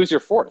going to say, who's your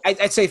 4th?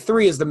 I'd say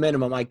 3 is the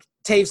minimum. Like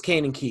Taves,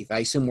 Kane, and Keith. I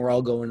assume we're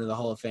all going to the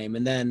Hall of Fame.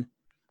 And then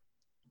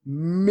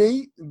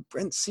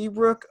Brent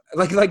Seabrook,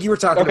 like you were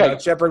talking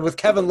about, Shepard, with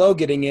Kevin Lowe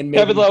getting in.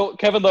 Maybe.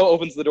 Kevin Lowe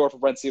opens the door for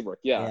Brent Seabrook.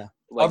 Yeah.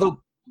 Like,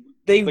 although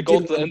the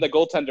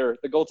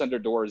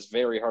goaltender door is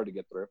very hard to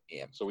get through.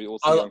 Yeah. So we will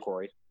see on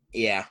Corey.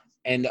 Yeah,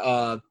 and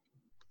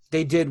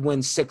they did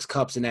win 6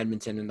 cups in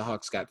Edmonton, and the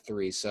Hawks got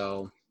 3.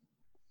 So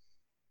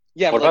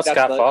yeah. What about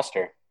Scott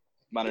Foster?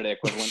 Modern day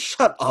equivalent.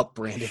 Shut up,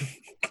 Brandon.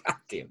 God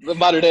damn. The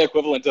modern day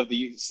equivalent of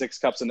the 6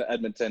 cups in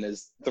Edmonton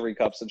is 3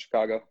 cups in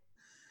Chicago.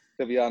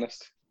 To be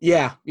honest.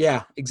 Yeah,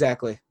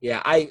 exactly.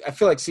 Yeah, I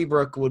feel like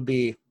Seabrook would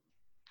be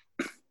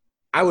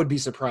 – I would be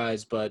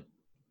surprised, but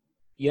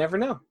you never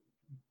know.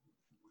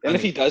 And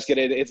if he does get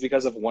it, it's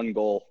because of 1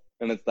 goal,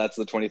 and that's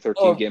the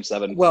 2013 Game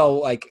 7.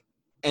 Well, like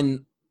 –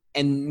 and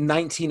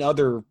 19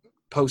 other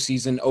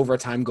postseason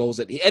overtime goals.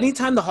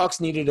 Anytime the Hawks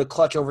needed a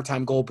clutch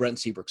overtime goal, Brent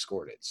Seabrook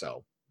scored it.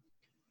 So,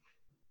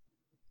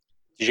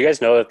 did you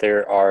guys know that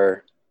there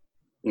are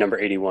number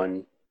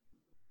 81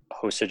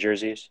 Hossa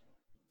jerseys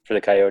for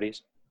the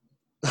Coyotes?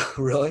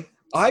 Really?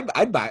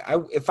 I'd buy.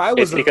 If I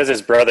was. It's because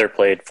his brother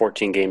played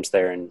 14 games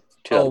there in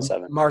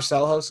 2007.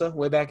 Marcel Hossa,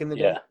 way back in the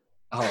day. Yeah.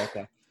 Oh,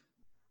 okay.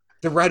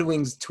 The Red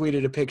Wings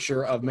tweeted a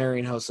picture of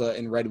Marian Hossa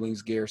in Red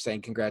Wings gear,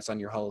 saying, "Congrats on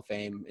your Hall of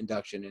Fame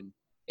induction," and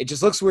it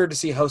just looks weird to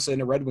see Hossa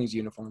in a Red Wings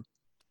uniform.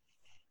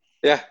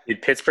 Yeah.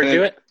 Did Pittsburgh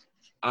do it?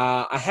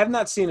 I have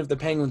not seen if the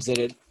Penguins did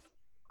it.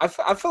 I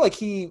feel like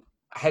he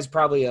has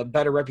probably a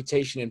better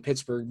reputation in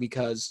Pittsburgh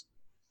because,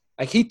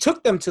 like, he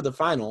took them to the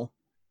final.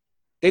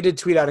 They did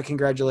tweet out a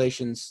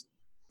congratulations.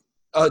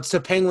 It's to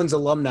Penguins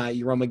alumni,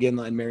 Jarome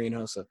Iginla and Marian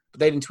Hossa. But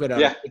they didn't tweet out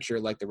a picture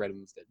like the Red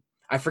Wings did.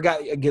 I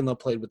forgot Iginla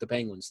played with the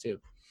Penguins, too.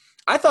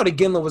 I thought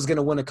Iginla was going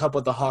to win a cup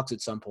with the Hawks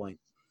at some point.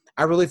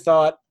 I really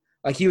thought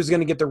like he was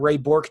going to get the Ray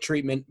Bourque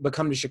treatment, but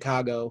come to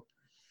Chicago.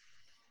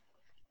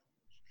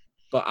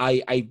 But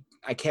I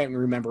can't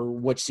remember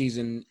which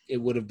season it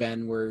would have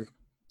been where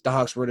the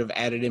Hawks would have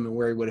added him and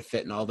where he would have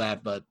fit and all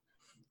that. But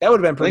that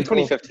would have been pretty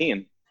 2015.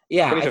 Cool.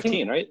 Yeah.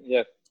 2015, right?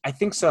 Yeah. I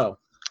think so.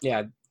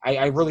 Yeah,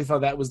 I really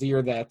thought that was the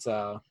year that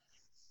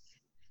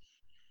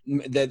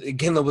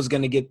Iginla was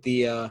going to get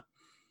the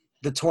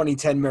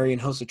 2010 Marian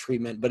Hossa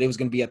treatment, but it was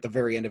going to be at the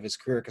very end of his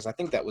career because I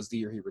think that was the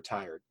year he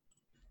retired.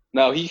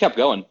 No, he kept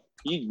going.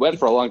 He went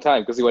for a long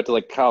time because he went to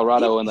like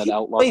Colorado and then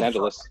out Los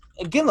Angeles.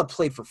 Iginla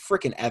played for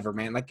freaking ever,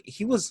 man. Like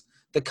he was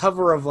the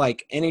cover of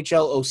like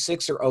NHL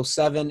 06 or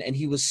 07, and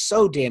he was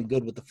so damn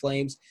good with the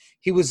Flames.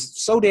 He was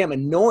so damn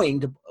annoying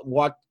to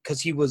watch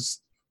because he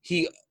was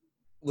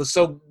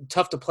so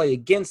tough to play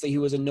against that he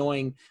was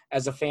annoying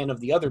as a fan of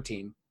the other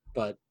team.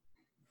 But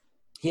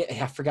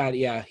I forgot.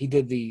 Yeah, he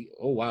did he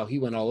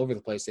went all over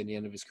the place at the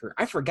end of his career.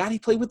 I forgot he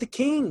played with the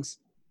Kings.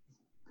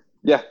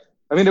 Yeah.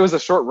 I mean, it was a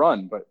short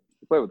run, but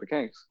he played with the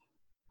Kings.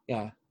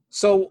 Yeah.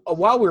 So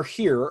while we're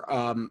here,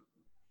 Jarome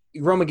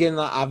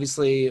Iginla,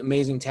 obviously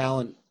amazing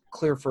talent,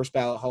 clear first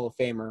ballot Hall of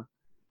Famer.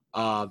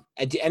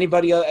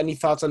 Any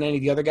thoughts on any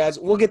of the other guys?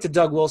 We'll get to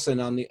Doug Wilson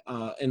in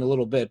a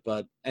little bit,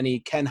 but any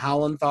Ken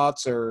Holland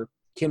thoughts or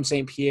Kim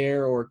St.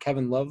 Pierre or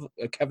Kevin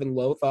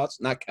Lowe thoughts?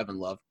 Not Kevin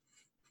Love.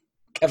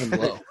 Kevin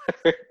Lowe.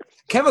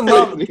 Kevin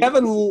Love is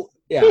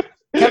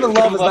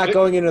not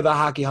going into the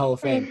Hockey Hall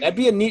of Fame. That'd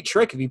be a neat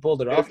trick if he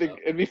pulled it off.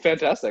 It'd be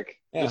fantastic.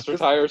 Yeah. Just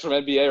retires from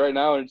NBA right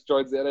now and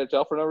joins the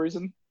NHL for no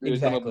reason.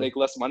 He's going to make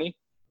less money.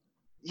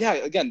 Yeah,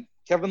 again,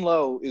 Kevin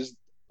Lowe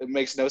it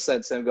makes no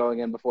sense him going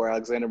in before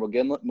Alexander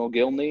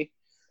Mogilny,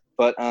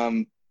 but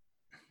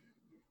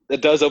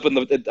it does I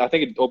think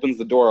it opens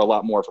the door a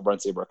lot more for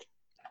Brent Seabrook.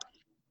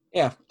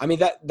 Yeah, I mean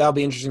that'll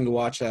be interesting to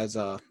watch as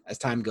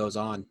time goes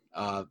on,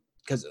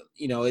 because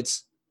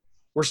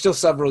we're still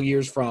several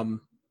years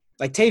from,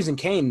 like, Taves and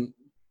Kane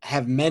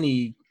have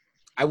maybe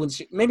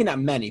not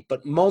many,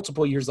 but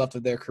multiple years left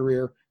of their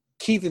career.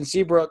 Keith and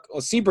Seabrook,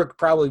 Seabrook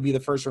probably be the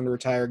first one to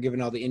retire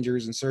given all the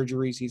injuries and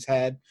surgeries he's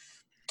had.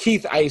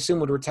 Keith, I assume,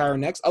 would retire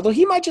next, although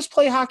he might just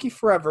play hockey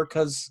forever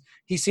because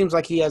he seems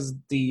like he has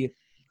the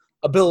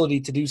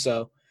ability to do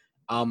so.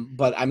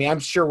 But, I mean, I'm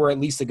sure we're at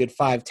least a good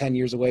 5-10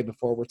 years away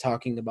before we're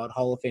talking about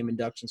Hall of Fame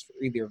inductions for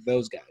either of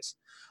those guys.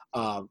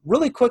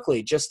 Really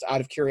quickly, just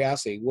out of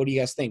curiosity, what do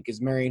you guys think?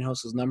 Is Marian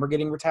Hossa's number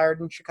getting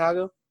retired in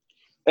Chicago?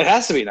 It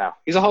has to be now.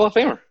 He's a Hall of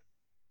Famer.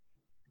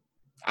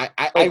 I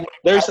think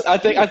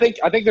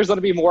there's going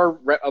to be more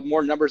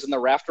numbers in the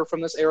rafter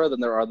from this era than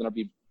there are going to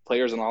be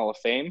players in the Hall of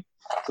Fame.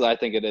 So I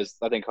think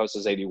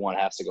Hossa's 81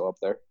 has to go up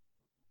there.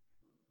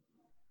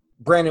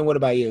 Brandon, what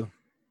about you?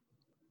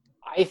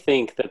 I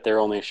think that there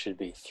only should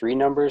be 3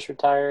 numbers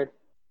retired,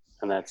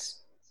 and that's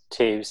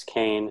Taves,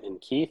 Kane,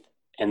 and Keith.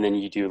 And then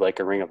you do like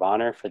a Ring of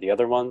Honor for the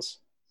other ones.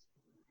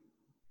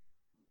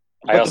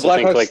 But I also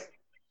think like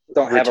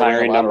don't have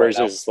retiring numbers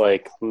is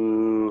like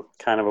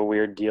kind of a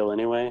weird deal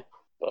anyway.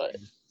 But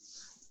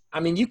I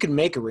mean, you can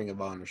make a Ring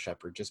of Honor,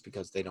 Shepard. Just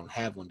because they don't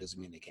have one doesn't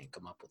mean they can't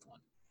come up with one.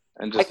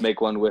 And just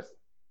make one with.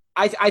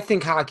 I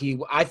think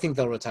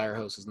they'll retire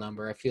Hossa's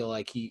number. I feel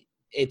like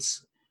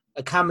it's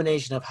a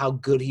combination of how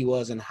good he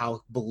was and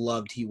how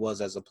beloved he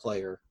was as a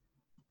player.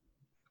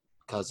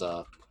 Because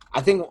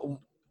I think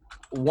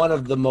one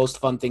of the most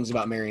fun things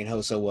about Marian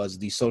Hossa was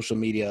the social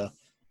media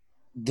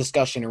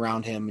discussion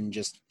around him and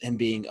just him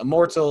being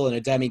immortal and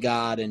a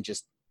demigod and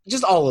just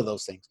all of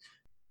those things.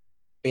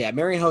 But yeah,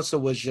 Marian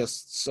Hossa was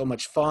just so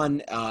much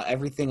fun.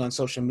 Everything on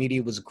social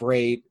media was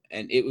great,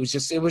 and it was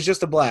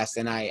just a blast.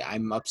 And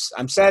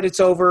I'm sad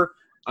it's over.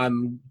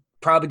 I'm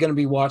probably going to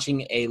be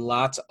watching a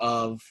lot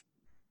of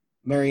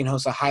Marian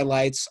Hossa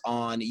highlights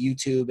on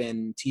YouTube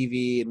and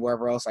TV and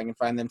wherever else I can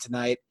find them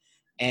tonight.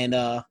 And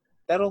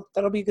that'll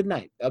be a good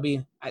night.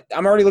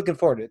 I'm already looking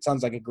forward to it. It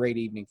sounds like a great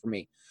evening for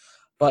me.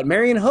 But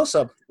Marian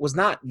Hossa was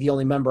not the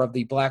only member of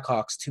the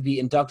Blackhawks to be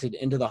inducted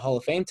into the Hall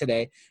of Fame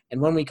today. And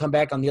when we come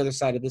back on the other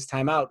side of this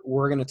timeout,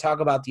 we're going to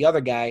talk about the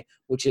other guy,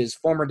 which is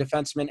former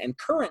defenseman and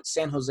current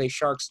San Jose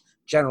Sharks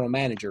general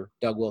manager,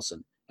 Doug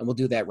Wilson. And we'll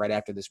do that right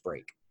after this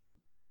break.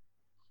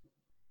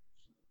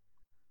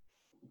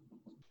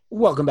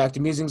 Welcome back to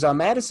Musings on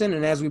Madison.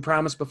 And as we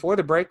promised before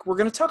the break, we're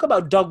going to talk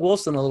about Doug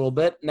Wilson a little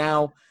bit.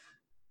 Now,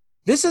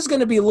 this is going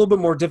to be a little bit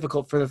more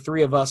difficult for the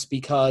three of us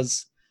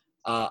because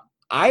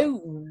I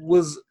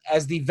was,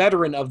 as the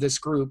veteran of this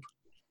group,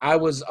 I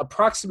was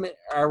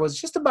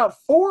just about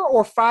 4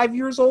 or 5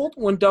 years old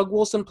when Doug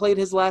Wilson played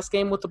his last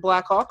game with the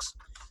Blackhawks.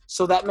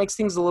 So that makes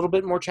things a little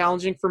bit more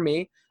challenging for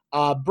me.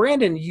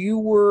 Brandon, you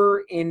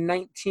were in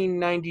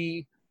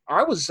 1990.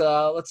 I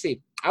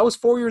was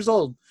 4 years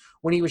old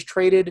when he was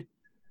traded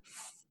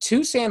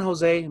to San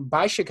Jose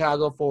by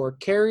Chicago for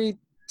Kerry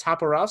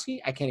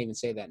Toporowski. I can't even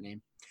say that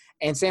name.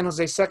 And San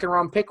Jose's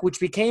second-round pick, which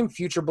became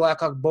future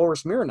Blackhawk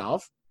Boris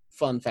Mironov.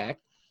 Fun fact.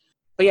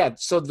 But yeah,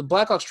 so the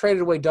Blackhawks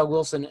traded away Doug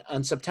Wilson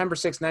on September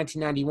 6,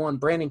 1991.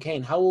 Brandon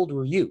Kane, how old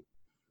were you?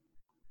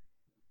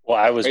 Well,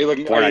 I was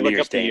born on New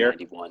Year's Day in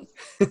 91.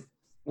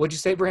 What'd you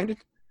say, Brandon?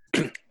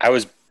 I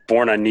was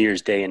born on New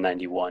Year's Day in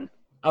 91.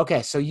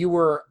 Okay, so you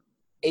were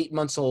 8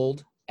 months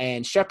old,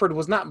 and Shepard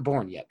was not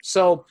born yet.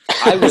 So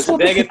I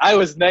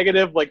was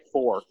negative like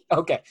 4.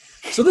 Okay,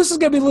 so this is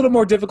going to be a little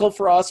more difficult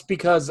for us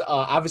because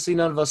obviously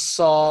none of us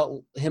saw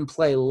him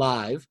play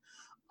live.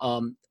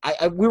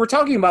 We were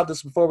talking about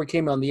this before we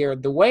came on the air.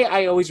 The way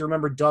I always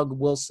remember Doug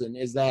Wilson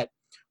is that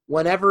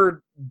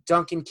whenever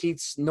Duncan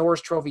Keith's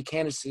Norris Trophy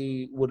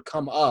candidacy would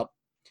come up,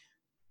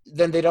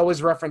 then they'd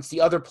always reference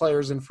the other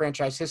players in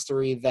franchise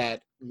history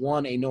that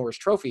won a Norris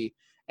Trophy,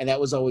 and that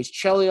was always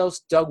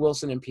Chelios, Doug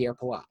Wilson, and Pierre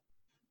Pilote.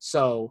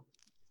 So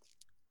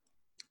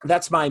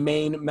that's my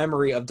main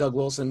memory of Doug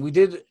Wilson.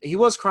 He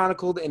was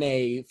chronicled in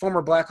a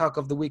former Blackhawk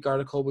of the Week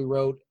article we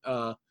wrote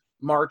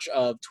March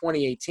of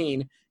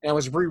 2018, and I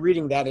was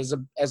rereading that as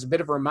a bit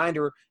of a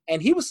reminder.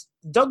 And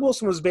Doug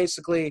Wilson was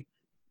basically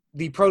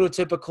the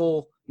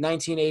prototypical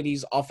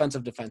 1980s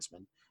offensive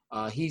defenseman.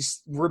 He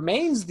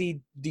remains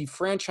the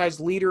franchise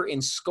leader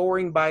in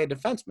scoring by a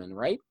defenseman,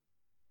 right?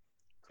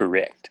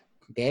 Correct.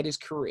 That is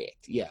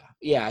correct.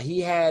 Yeah. He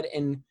had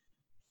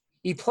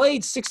He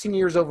played 16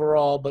 years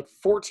overall, but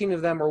 14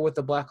 of them were with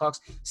the Blackhawks.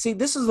 See,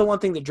 this is the one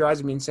thing that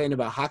drives me insane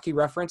about Hockey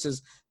Reference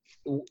is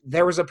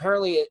there was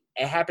apparently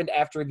it happened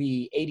after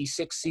the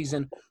 86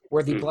 season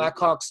where the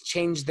Blackhawks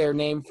changed their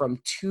name from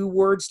 2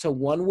 words to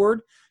 1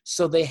 word.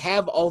 So they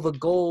have all the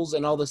goals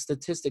and all the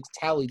statistics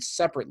tallied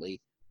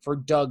separately for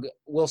Doug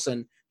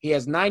Wilson. He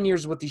has 9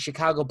 years with the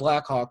Chicago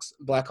Blackhawks.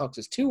 Blackhawks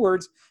is 2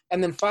 words.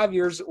 And then 5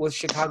 years with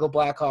Chicago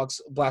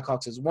Blackhawks.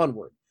 Blackhawks is 1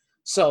 word.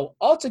 So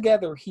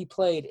altogether, he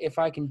played, if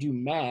I can do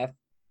math,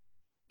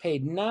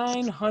 played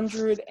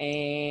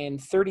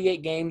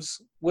 938 games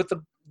with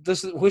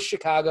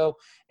Chicago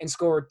and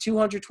scored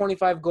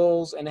 225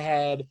 goals and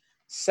had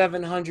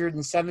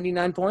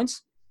 779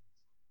 points.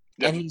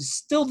 Yep. And he's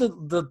still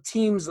the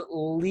team's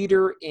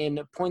leader in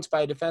points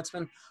by a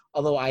defenseman,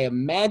 although I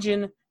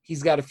imagine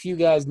he's got a few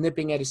guys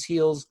nipping at his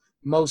heels,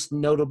 most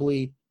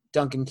notably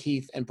Duncan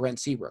Keith and Brent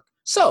Seabrook.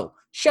 So,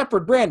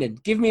 Shepard, Brandon,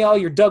 give me all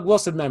your Doug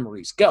Wilson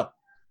memories. Go.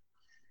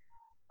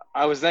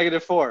 I was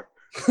 -4.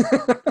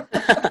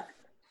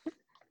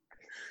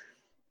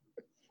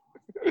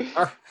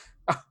 All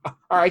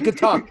right, good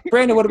talk.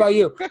 Brandon, what about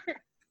you?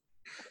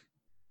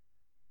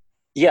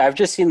 Yeah, I've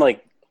just seen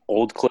like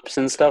old clips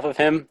and stuff of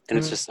him, and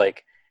it's just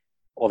like,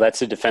 well,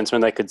 that's a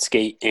defenseman that could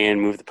skate and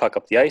move the puck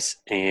up the ice,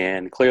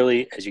 and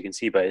clearly, as you can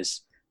see by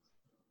his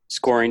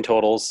scoring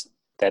totals,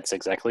 that's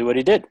exactly what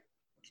he did,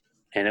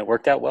 and it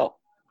worked out well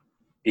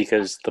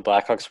because the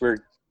Blackhawks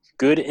were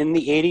good in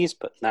the 80s,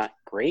 but not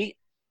great.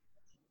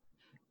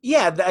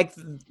 Yeah, like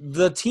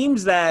the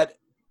teams that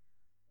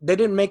they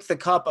didn't make the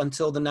cup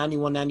until the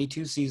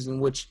 91-92 season,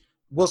 which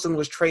Wilson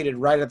was traded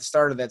right at the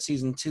start of that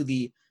season to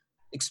the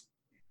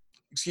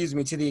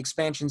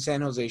expansion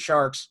San Jose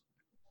Sharks.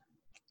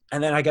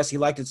 And then I guess he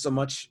liked it so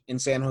much in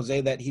San Jose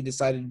that he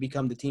decided to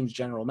become the team's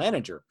general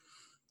manager.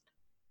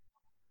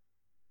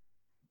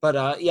 But,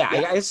 I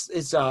guess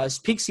his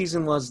peak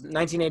season was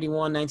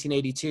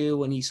 1981-1982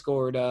 when he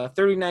scored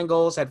 39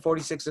 goals, had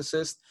 46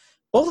 assists.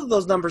 Both of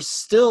those numbers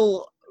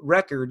still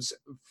records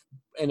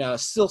and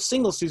still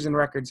single-season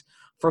records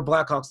for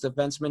Blackhawks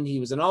defenseman. He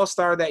was an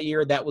all-star that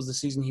year. That was the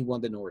season he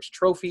won the Norris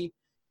Trophy.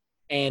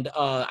 And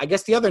I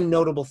guess the other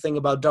notable thing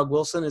about Doug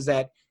Wilson is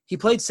that he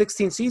played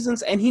 16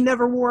 seasons and he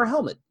never wore a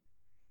helmet.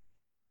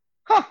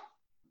 Huh.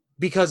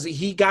 Because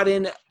he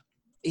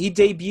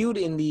debuted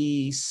in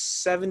the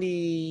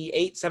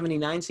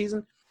 78-79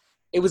 season.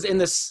 It was in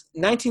the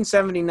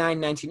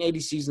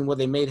 1979-1980 season where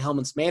they made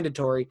helmets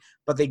mandatory,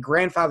 but they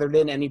grandfathered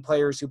in any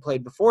players who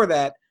played before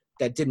that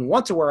didn't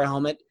want to wear a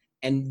helmet.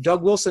 And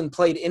Doug Wilson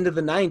played into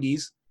the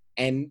 90s,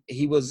 and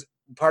he was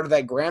part of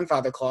that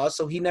grandfather clause,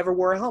 so he never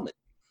wore a helmet.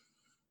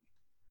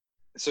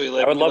 So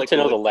I would love to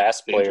know the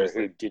last player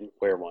who didn't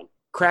wear one.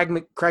 Craig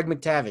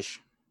McTavish.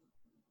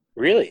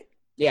 Really?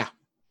 Yeah.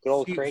 Good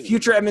old Craig.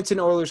 Future Edmonton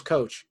Oilers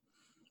coach.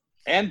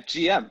 And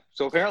GM.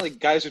 So apparently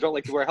guys who don't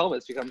like to wear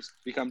helmets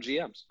become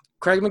GMs.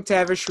 Craig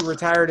McTavish, who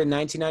retired in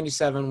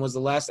 1997, was the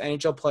last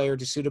NHL player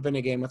to suit up in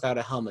a game without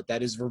a helmet.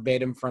 That is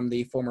verbatim from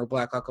the former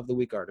Blackhawk of the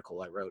Week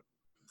article I wrote.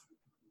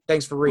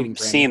 Thanks for reading,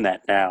 Brandon. I've seen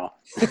that now.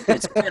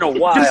 It's been a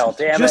while,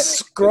 damn it. Just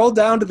scroll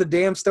down to the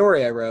damn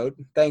story I wrote.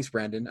 Thanks,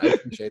 Brandon. I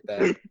appreciate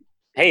that.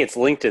 Hey, it's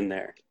linked in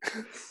there.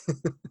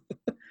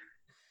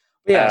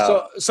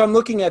 Yeah, so I'm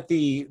looking at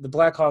the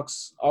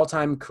Blackhawks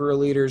all-time career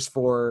leaders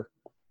for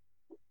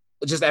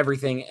just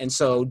everything. And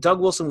so Doug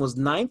Wilson was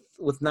 9th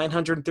with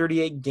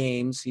 938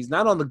 games. He's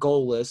not on the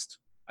goal list.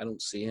 I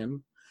don't see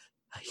him.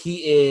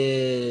 He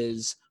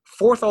is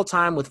 4th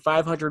all-time with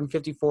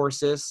 554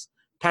 assists.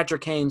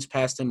 Patrick Kane's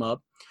passed him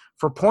up.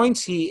 For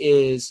points, he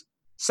is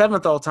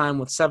 7th all-time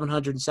with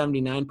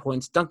 779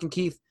 points. Duncan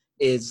Keith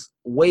is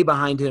way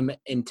behind him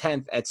in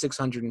 10th at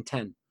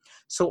 610.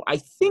 So I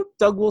think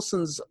Doug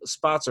Wilson's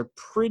spots are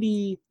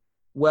pretty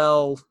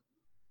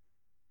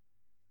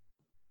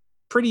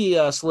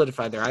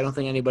solidified there. I don't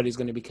think anybody's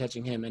going to be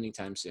catching him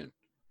anytime soon.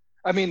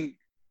 I mean,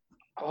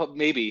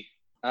 maybe.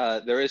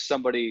 There is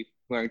somebody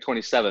wearing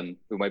 27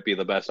 who might be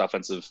the best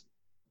offensive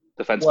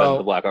defenseman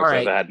the Blackhawks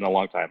have had in a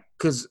long time.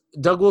 Because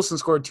Doug Wilson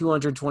scored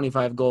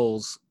 225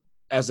 goals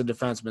as a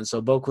defenseman,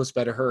 so Boquist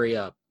better hurry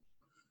up.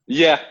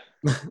 Yeah.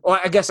 Well,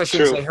 I guess I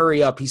shouldn't say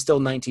hurry up. He's still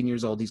 19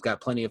 years old. He's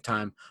got plenty of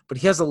time, but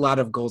he has a lot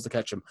of goals to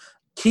catch him.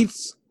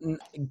 Keith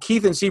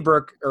and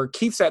Seabrook, or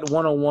Keith's at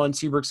 101,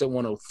 Seabrook's at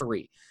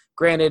 103.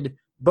 Granted,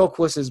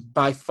 Boquist is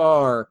by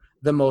far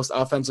the most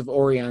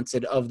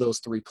offensive-oriented of those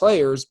 3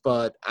 players,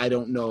 but I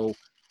don't know.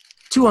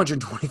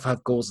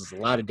 225 goals is a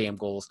lot of damn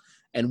goals,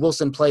 and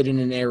Wilson played in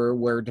an era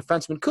where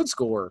defensemen could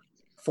score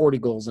 40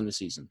 goals in a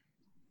season.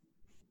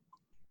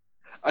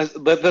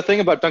 The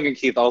thing about Duncan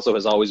Keith also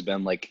has always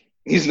been, like,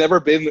 he's never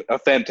been a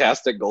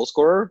fantastic goal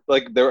scorer.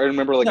 Like, I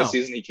remember, a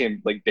season he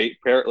came,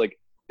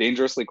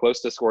 dangerously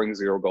close to scoring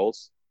 0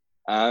 goals.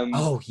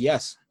 Oh,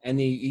 yes. And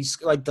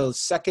he's, like, the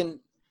second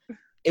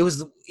 – it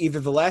was either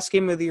the last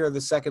game of the year or the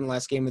second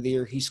last game of the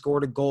year. He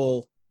scored a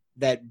goal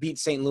that beat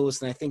St.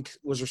 Louis and I think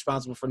was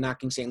responsible for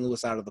knocking St.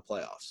 Louis out of the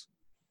playoffs.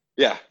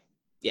 Yeah.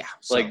 Yeah.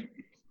 So,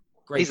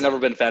 he's never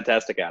been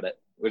fantastic at it,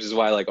 which is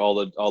why, all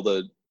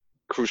the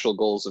crucial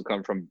goals have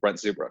come from Brent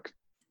Seabrook.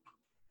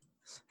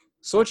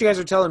 So what you guys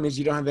are telling me is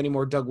you don't have any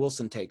more Doug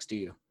Wilson takes, do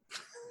you?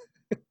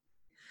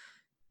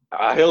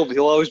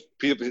 He'll always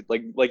be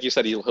like you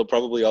said. He'll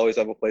probably always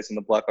have a place in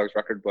the Blackhawks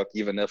record book,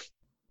 even if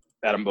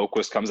Adam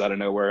Boquist comes out of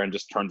nowhere and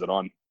just turns it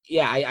on.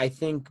 Yeah, I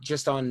think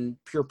just on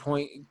pure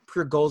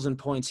goals and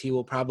points, he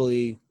will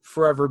probably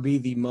forever be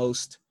the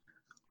most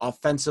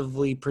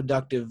offensively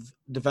productive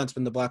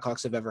defenseman the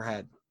Blackhawks have ever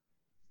had,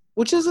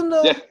 which isn't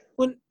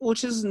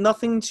which is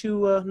nothing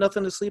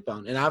to sleep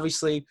on, and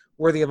obviously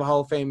worthy of a Hall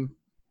of Fame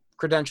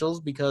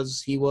credentials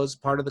because he was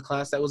part of the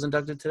class that was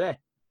inducted today.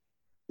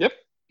 Yep.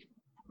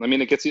 I mean,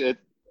 it gets you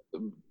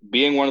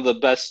being one of the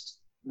best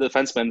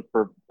defensemen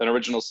for an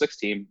original six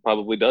team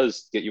probably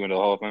does get you into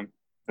the Hall of Fame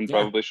and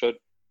probably should.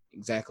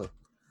 Exactly.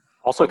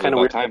 Also Probably kind of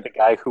about weird time. that the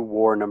guy who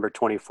wore number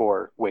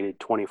 24 waited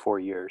 24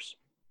 years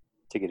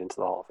to get into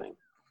the Hall of Fame.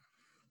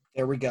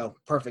 There we go.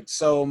 Perfect.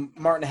 So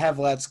Martin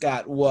Havlat's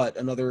got what,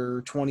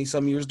 another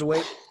 20-some years to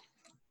wait?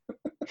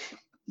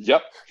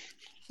 Yep.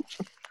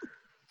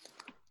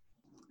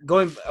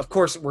 Of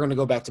course, we're going to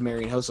go back to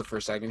Marian Hossa for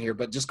a second here,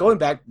 but just going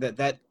back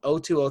that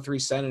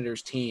 02-03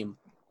 Senators team,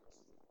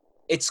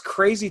 it's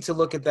crazy to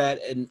look at that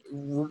and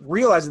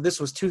realize that this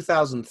was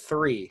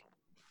 2003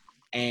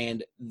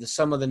 and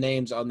some of the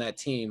names on that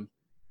team.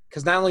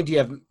 Because not only do you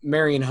have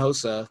Marian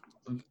Hossa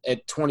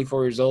at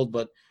 24 years old,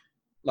 but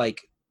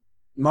like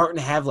Martin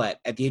Havlat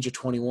at the age of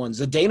 21,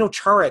 Zdeno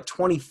Chara at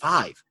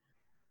 25.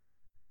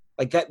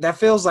 Like that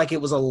feels like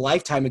it was a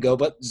lifetime ago,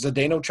 but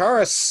Zdeno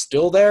Chara is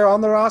still there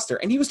on the roster,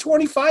 and he was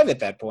 25 at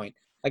that point.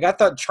 Like I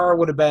thought Chara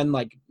would have been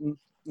like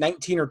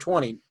 19 or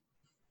 20.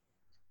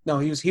 No,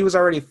 he was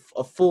already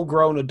a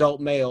full-grown adult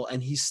male,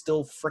 and he's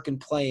still freaking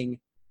playing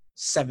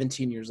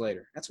 17 years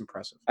later. That's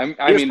impressive. He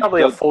was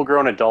probably a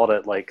full-grown adult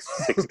at like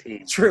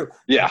 16. True.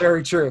 Yeah.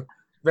 Very true.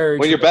 Very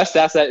When true. your best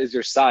asset is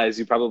your size,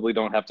 you probably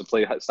don't have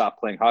to stop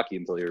playing hockey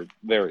until you're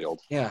very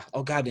old. Yeah.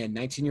 Oh, goddamn.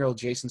 19-year-old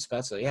Jason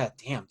Spezza. Yeah,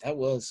 damn. That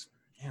was –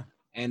 yeah.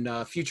 And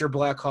future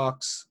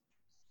Blackhawks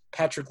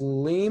Patrick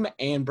Leam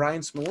and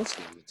Brian Smolinski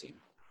on the team.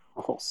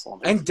 Oh,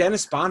 Sloman. And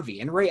Dennis Bonvie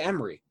and Ray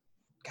Emery.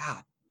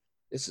 God,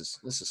 this is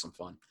some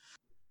fun.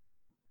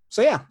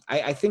 So, yeah,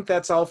 I think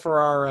that's all for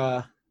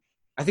our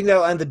I think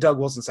that'll end the Doug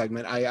Wilson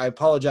segment. I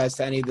apologize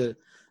to any of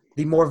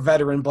the more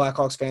veteran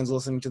Blackhawks fans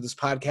listening to this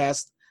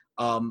podcast.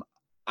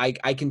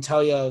 I can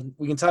tell you –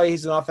 we can tell you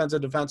he's an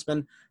offensive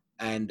defenseman,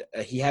 and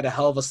he had a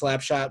hell of a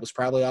slap shot. It was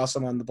probably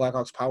awesome on the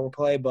Blackhawks power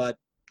play, but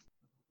 –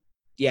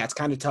 yeah, it's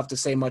kind of tough to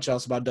say much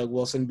else about Doug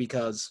Wilson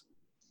because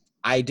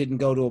I didn't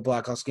go to a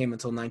Blackhawks game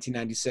until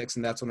 1996,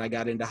 and that's when I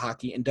got into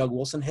hockey, and Doug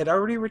Wilson had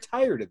already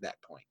retired at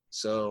that point.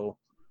 So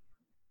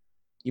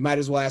you might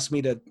as well ask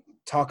me to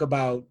talk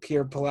about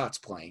Pierre Pilat's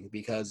playing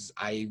because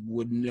I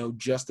would know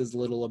just as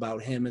little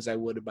about him as I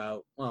would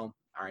about, well,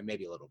 all right,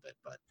 maybe a little bit,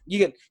 but you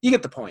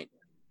get the point.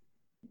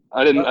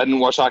 I didn't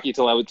watch hockey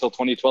till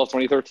 2012,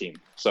 2013.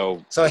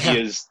 So yeah. He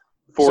is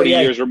 40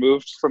 years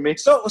removed from me.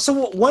 So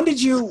when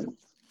did you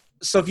 –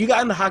 so if you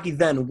got into hockey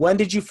then, when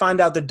did you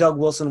find out that Doug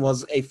Wilson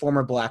was a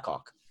former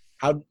Blackhawk?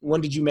 When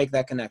did you make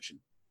that connection?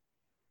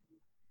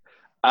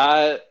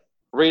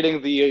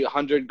 Reading the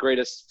 100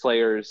 Greatest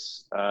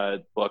Players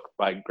book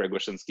by Greg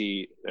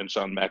Wyshynski and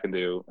Sean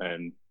McIndoe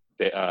and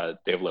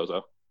Dave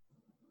Lozo.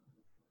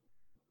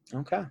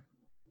 Okay.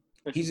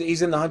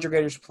 He's in the 100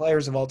 Greatest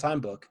Players of All Time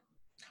book.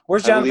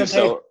 Where's Jonathan Toews?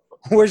 So.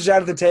 Where's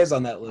Jonathan Toews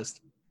on that list?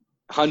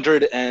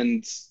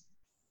 108.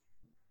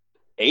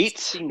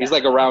 He's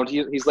like around.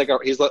 He's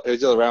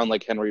around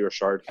like Henry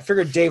Richard. I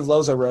figured Dave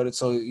Lozo wrote it,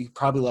 so he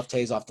probably left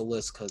Toews off the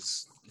list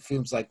because it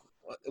feels like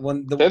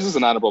Toews is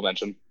an honorable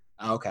mention.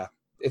 Okay.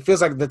 It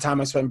feels like the time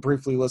I spent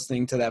briefly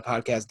listening to that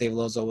podcast, Dave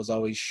Lozo was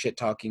always shit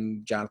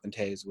talking Jonathan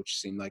Toews, which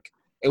seemed like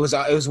it was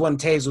when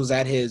Toews was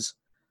at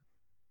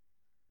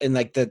in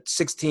like the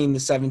 16 to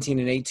 17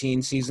 and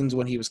 18 seasons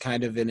when he was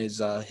kind of in his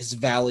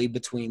valley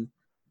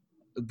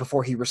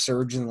before he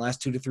resurged in the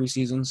last 2 to 3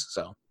 seasons.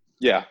 So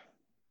yeah.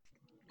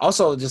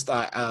 Also, just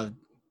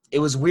it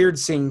was weird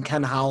seeing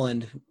Ken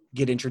Holland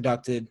get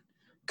introduced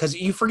because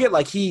you forget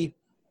the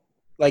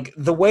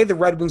way the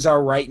Red Wings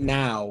are right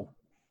now.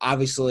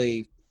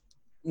 Obviously,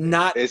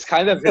 not. It's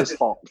kind of his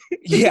fault.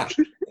 Yeah,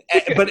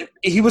 but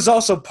he was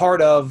also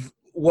part of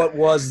what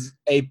was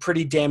a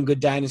pretty damn good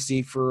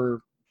dynasty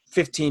for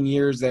 15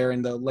 years there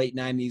in the late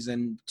 90s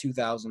and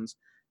 2000s,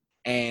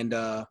 and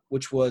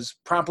which was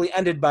promptly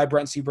ended by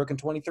Brent Seabrook in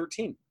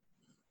 2013.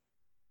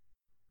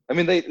 I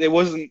mean, it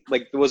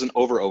wasn't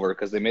over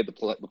because they made the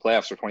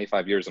playoffs for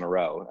 25 years in a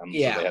row, and so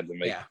they had to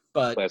make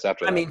but playoffs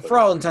after that. I mean, for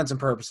all intents and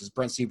purposes,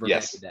 Brent Seabrook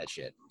did that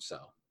shit. So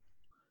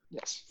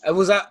yes, it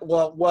was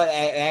what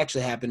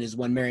actually happened is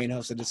when Marian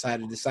Hossa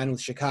decided to sign with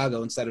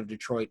Chicago instead of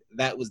Detroit,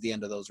 that was the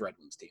end of those Red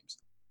Wings teams.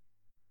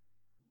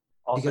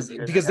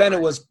 Because then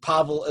it was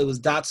Pavel, it was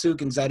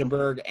Datsuk and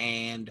Zeidenberg,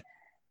 and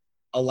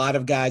a lot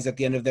of guys at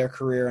the end of their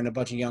career, and a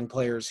bunch of young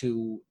players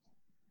who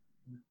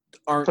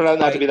aren't turned out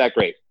not to be that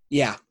great.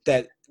 Yeah,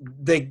 that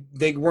they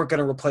weren't going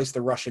to replace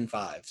the Russian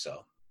Five.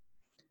 So,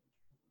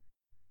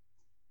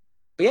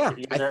 But yeah, If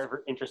you guys are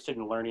ever interested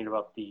in learning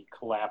about the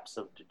collapse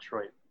of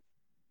Detroit,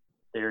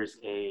 there's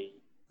a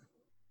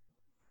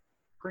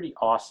pretty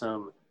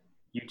awesome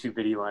YouTube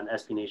video on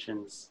SB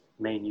Nation's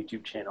main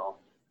YouTube channel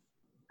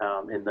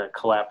in the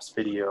collapse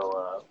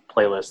video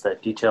playlist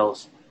that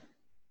details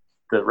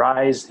the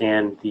rise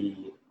and the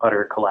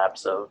utter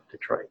collapse of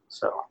Detroit.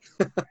 So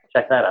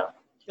check that out.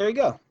 there you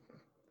go.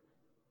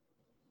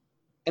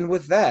 And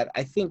with that,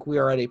 I think we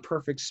are at a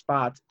perfect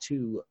spot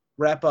to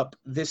wrap up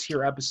this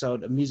here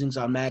episode of Musings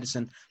on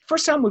Madison.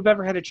 First time we've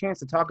ever had a chance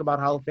to talk about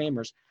Hall of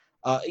Famers.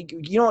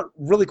 You know what,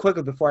 really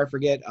quickly before I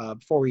forget,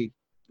 before we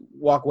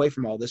walk away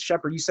from all this,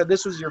 Shepard, you said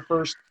this was your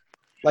first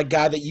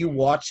guy that you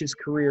watched his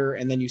career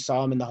and then you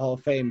saw him in the Hall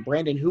of Fame.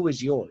 Brandon, who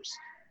was yours?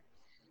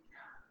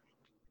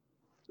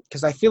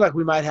 Because I feel like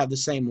we might have the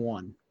same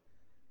one.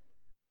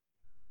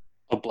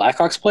 A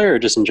Blackhawks player or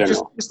just in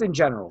general? Just in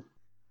general.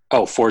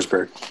 Oh,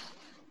 Forsberg.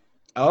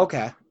 Oh,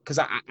 okay. Because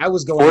I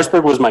was going.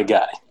 Forsberg was my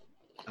guy.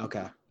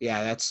 Okay.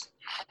 Yeah,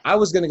 I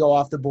was going to go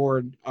off the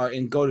board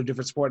and go to a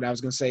different sport, and I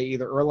was going to say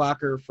either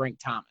Urlacher or Frank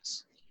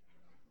Thomas.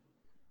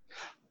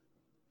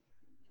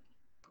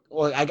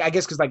 Well, I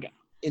guess because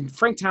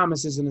Frank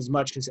Thomas isn't as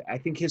much because I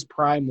think his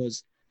prime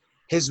was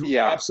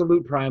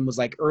absolute prime was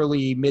like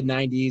early mid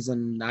 90s,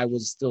 and I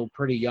was still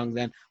pretty young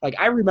then. Like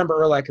I remember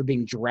Urlacher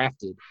being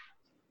drafted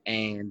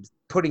and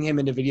putting him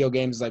into video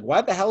games. Like,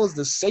 why the hell is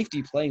this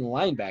safety playing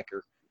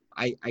linebacker?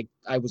 I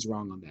was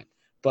wrong on that,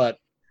 but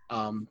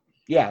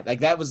yeah, like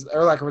that was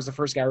Urlacher was the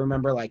first guy I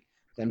remember like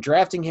them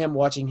drafting him,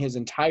 watching his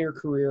entire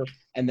career,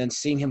 and then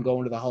seeing him go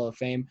into the Hall of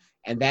Fame.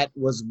 And that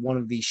was one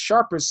of the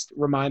sharpest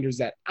reminders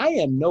that I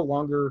am no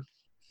longer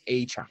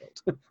a child.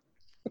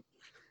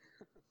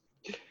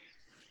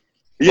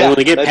 Yeah, when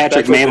we get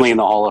Patrick Manley in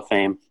the Hall of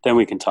Fame, then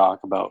we can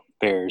talk about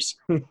Bears.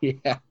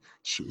 Yeah,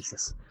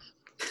 Jesus.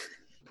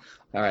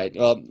 All right,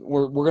 well,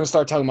 we're going to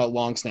start talking about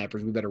long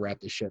snappers. We better wrap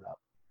this shit up.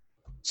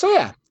 So,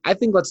 yeah, I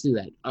think let's do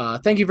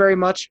that. Thank you very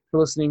much for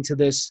listening to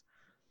this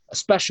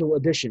special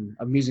edition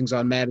of Musings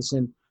on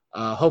Madison.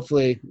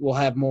 Hopefully, we'll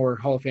have more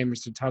Hall of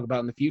Famers to talk about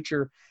in the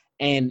future.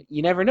 And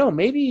you never know,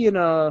 maybe in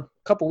a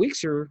couple weeks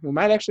here, we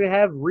might actually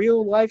have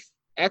real-life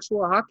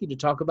actual hockey to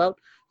talk about.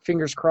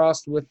 Fingers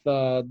crossed with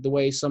the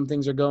way some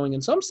things are going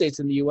in some states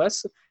in the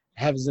U.S.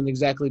 Hasn't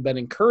exactly been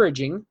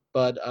encouraging,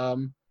 but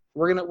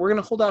we're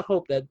gonna hold out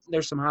hope that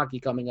there's some hockey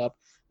coming up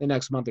the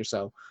next month or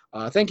so.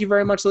 Thank you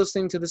very much for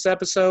listening to this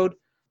episode.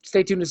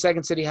 Stay tuned to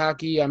Second City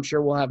Hockey. I'm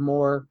sure we'll have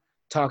more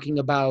talking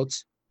about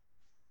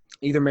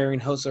either Marian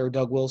Hossa or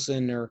Doug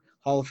Wilson or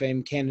Hall of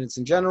Fame candidates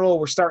in general.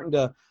 We're starting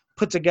to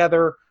put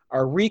together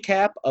our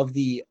recap of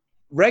the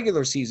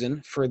regular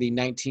season for the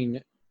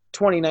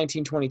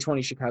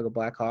 2019-2020 Chicago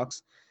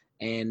Blackhawks.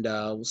 And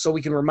so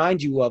we can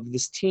remind you of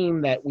this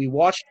team that we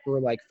watched for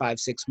like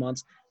 5-6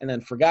 months and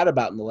then forgot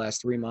about in the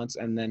last 3 months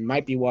and then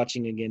might be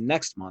watching again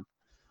next month.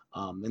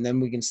 And then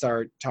we can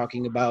start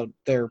talking about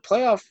their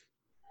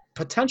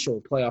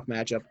potential playoff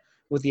matchup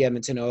with the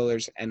Edmonton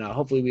Oilers. And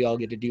hopefully we all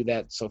get to do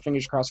that. So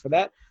fingers crossed for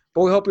that.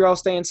 But we hope you're all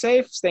staying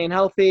safe, staying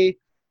healthy.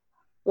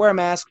 Wear a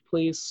mask,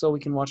 please, so we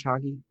can watch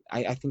hockey.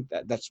 I think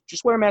that's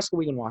just wear a mask so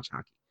we can watch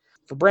hockey.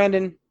 For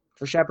Brandon,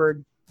 for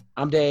Shepard,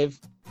 I'm Dave.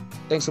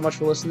 Thanks so much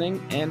for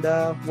listening, and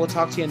we'll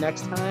talk to you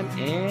next time,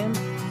 and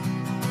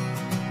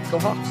go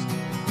Hawks.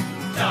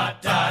 da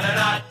da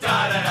da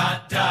da da